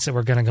focal points that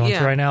we're going to go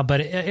into right now.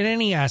 But in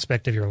any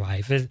aspect of your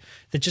life, it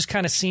just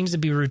kind of seems to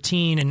be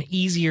routine and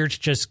easier to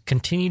just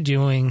continue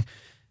doing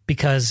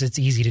because it's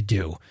easy to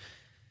do.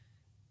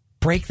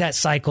 Break that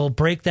cycle,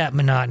 break that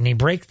monotony,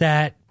 break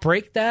that,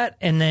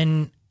 and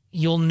then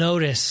you'll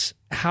notice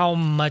how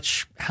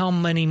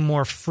many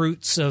more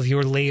fruits of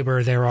your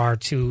labor there are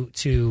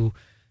to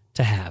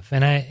have.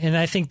 And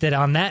I think that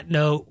on that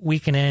note, we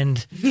can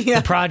end the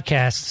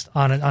podcast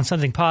on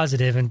something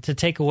positive and to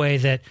take away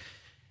that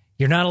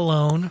you're not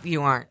alone.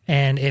 You aren't.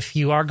 And if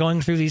you are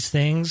going through these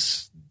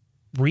things,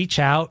 reach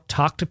out,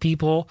 talk to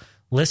people,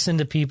 listen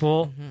to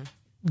people.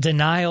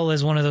 Denial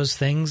is one of those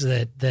things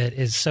that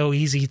is so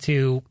easy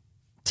to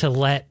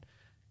let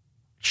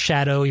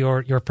shadow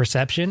your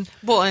perception.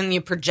 Well, and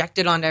you project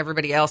it onto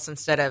everybody else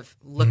instead of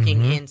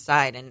looking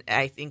inside. And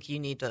I think you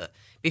need to,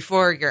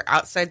 before your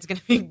outside's going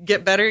to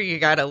get better, you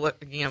got to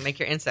look, make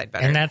your inside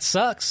better. And that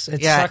sucks.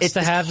 It sucks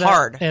to have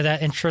that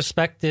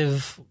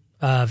introspective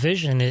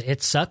vision.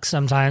 It sucks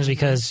sometimes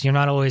because you're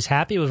not always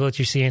happy with what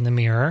you see in the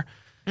mirror.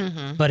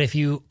 But if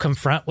you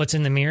confront what's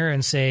in the mirror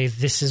and say,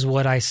 this is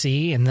what I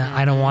see and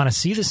I don't want to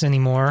see this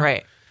anymore.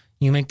 Right.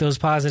 You make those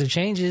positive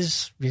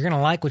changes, you're going to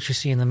like what you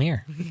see in the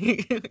mirror.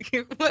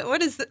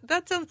 What is it?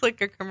 That sounds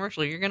like a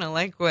commercial. You're going to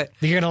like what?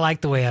 You're going to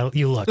like the way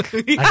you look.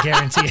 I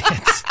guarantee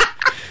it.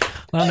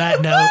 On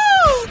that note,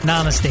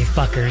 namaste,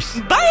 fuckers.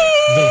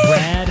 Bye! The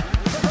RAD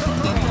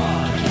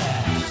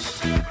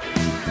Prodcast.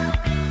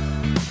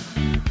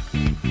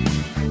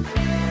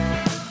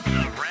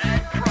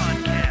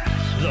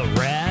 The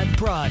RAD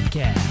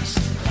Prodcast.